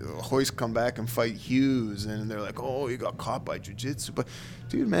come back and fight Hughes, and they're like, oh, he got caught by jiu-jitsu. But,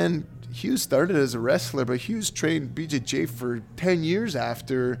 dude, man, Hughes started as a wrestler, but Hughes trained BJJ for 10 years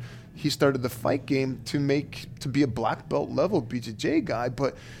after he started the fight game to be a black belt level BJJ guy,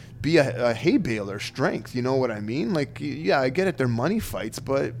 but be a hay baler strength. You know what I mean? Like, yeah, I get it. They're money fights,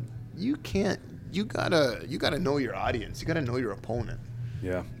 but you gotta know your audience. You gotta know your opponent.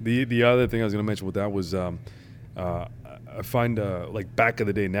 Yeah. The other thing I was gonna mention with that was I find like back in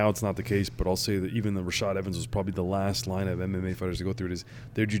the day, now it's not the case, but I'll say that even the Rashad Evans was probably the last line of MMA fighters to go through it, is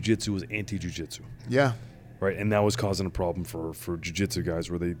their jiu-jitsu was anti-jiu-jitsu. Yeah. Right, and that was causing a problem for jiu-jitsu guys,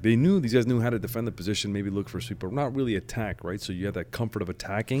 where these guys knew how to defend the position, maybe look for a sweep, but not really attack, right? So you had that comfort of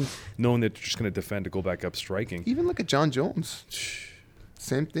attacking, knowing that you're just going to defend to go back up striking. Even look at John Jones.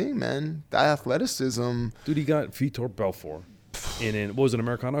 Same thing, man. That athleticism. Dude, he got Vitor Belfort in what was it,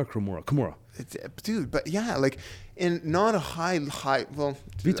 Americana or Kimura? Dude, but yeah, like, in not a high, well.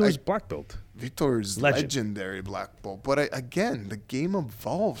 Vitor's black belt. Vitor's legendary black belt. But again, the game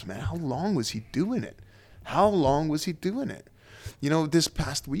evolves, man. How long was he doing it? This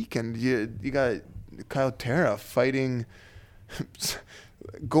past weekend, you got Kyle Terra fighting,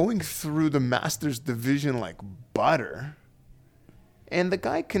 going through the Masters division like butter. And the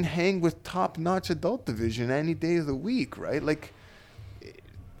guy can hang with top-notch adult division any day of the week, right? Like,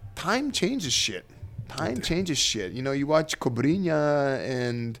 time changes shit. You watch Cobrinha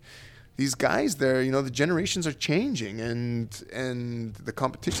and these guys there, the generations are changing, and the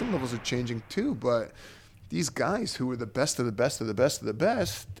competition levels are changing too, but these guys who were the best of the best of the best of the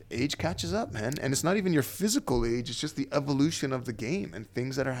best, age catches up, man. And it's not even your physical age. It's just the evolution of the game and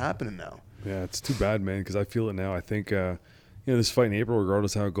things that are happening now. Yeah, it's too bad, man, because I feel it now. I think, this fight in April,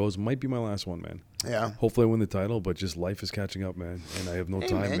 regardless of how it goes, might be my last one, man. Yeah. Hopefully I win the title, but just life is catching up, man. And I have no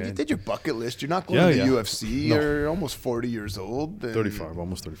time, man. You did your bucket list. You're not going to the UFC. No. You're almost 40 years old. 35,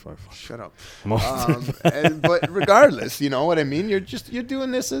 almost 35. Shut up. But regardless, you know what I mean? You're doing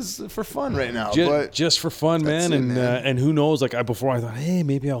this for fun right now. Just for fun, man. And who knows? Like, before I thought, hey,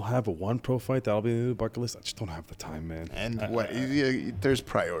 maybe I'll have one pro fight. That'll be in the bucket list. I just don't have the time, man. And there's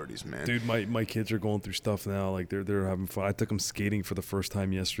priorities, man. Dude, my kids are going through stuff now. Like, they're having fun. I took them skating for the first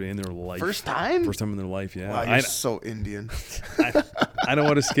time yesterday in their life. First time? First time in their life, yeah. Wow, you're so Indian. I don't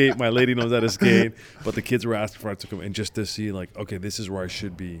want to skate. My lady knows how to skate, but the kids were asking for it. I took them, and just to see, like, okay, this is where I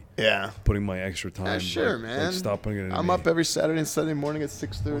should be. Yeah. Putting my extra time. Yeah, sure, man. Like, stop putting it in. I'm up every Saturday and Sunday morning at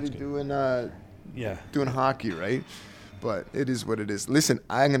 6:30 doing hockey, right? But it is what it is. Listen,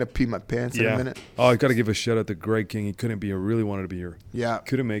 I'm gonna pee my pants in a minute. Oh, I gotta give a shout out to Greg King. He couldn't be here. Really wanted to be here. Yeah.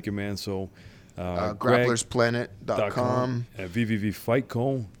 Couldn't make it, man. So. Grapplersplanet.com at VVV Fight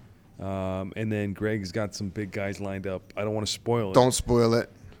Co. And then Greg's got some big guys lined up. I don't want to spoil it. Don't spoil it.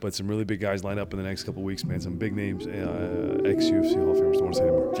 But some really big guys lined up in the next couple of weeks, man. Some big names, ex-UFC Hall of Famers. Don't want to say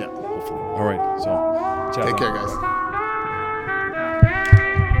anymore. Yeah. Hopefully. All right. So, take care, guys.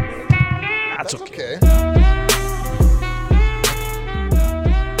 That's okay.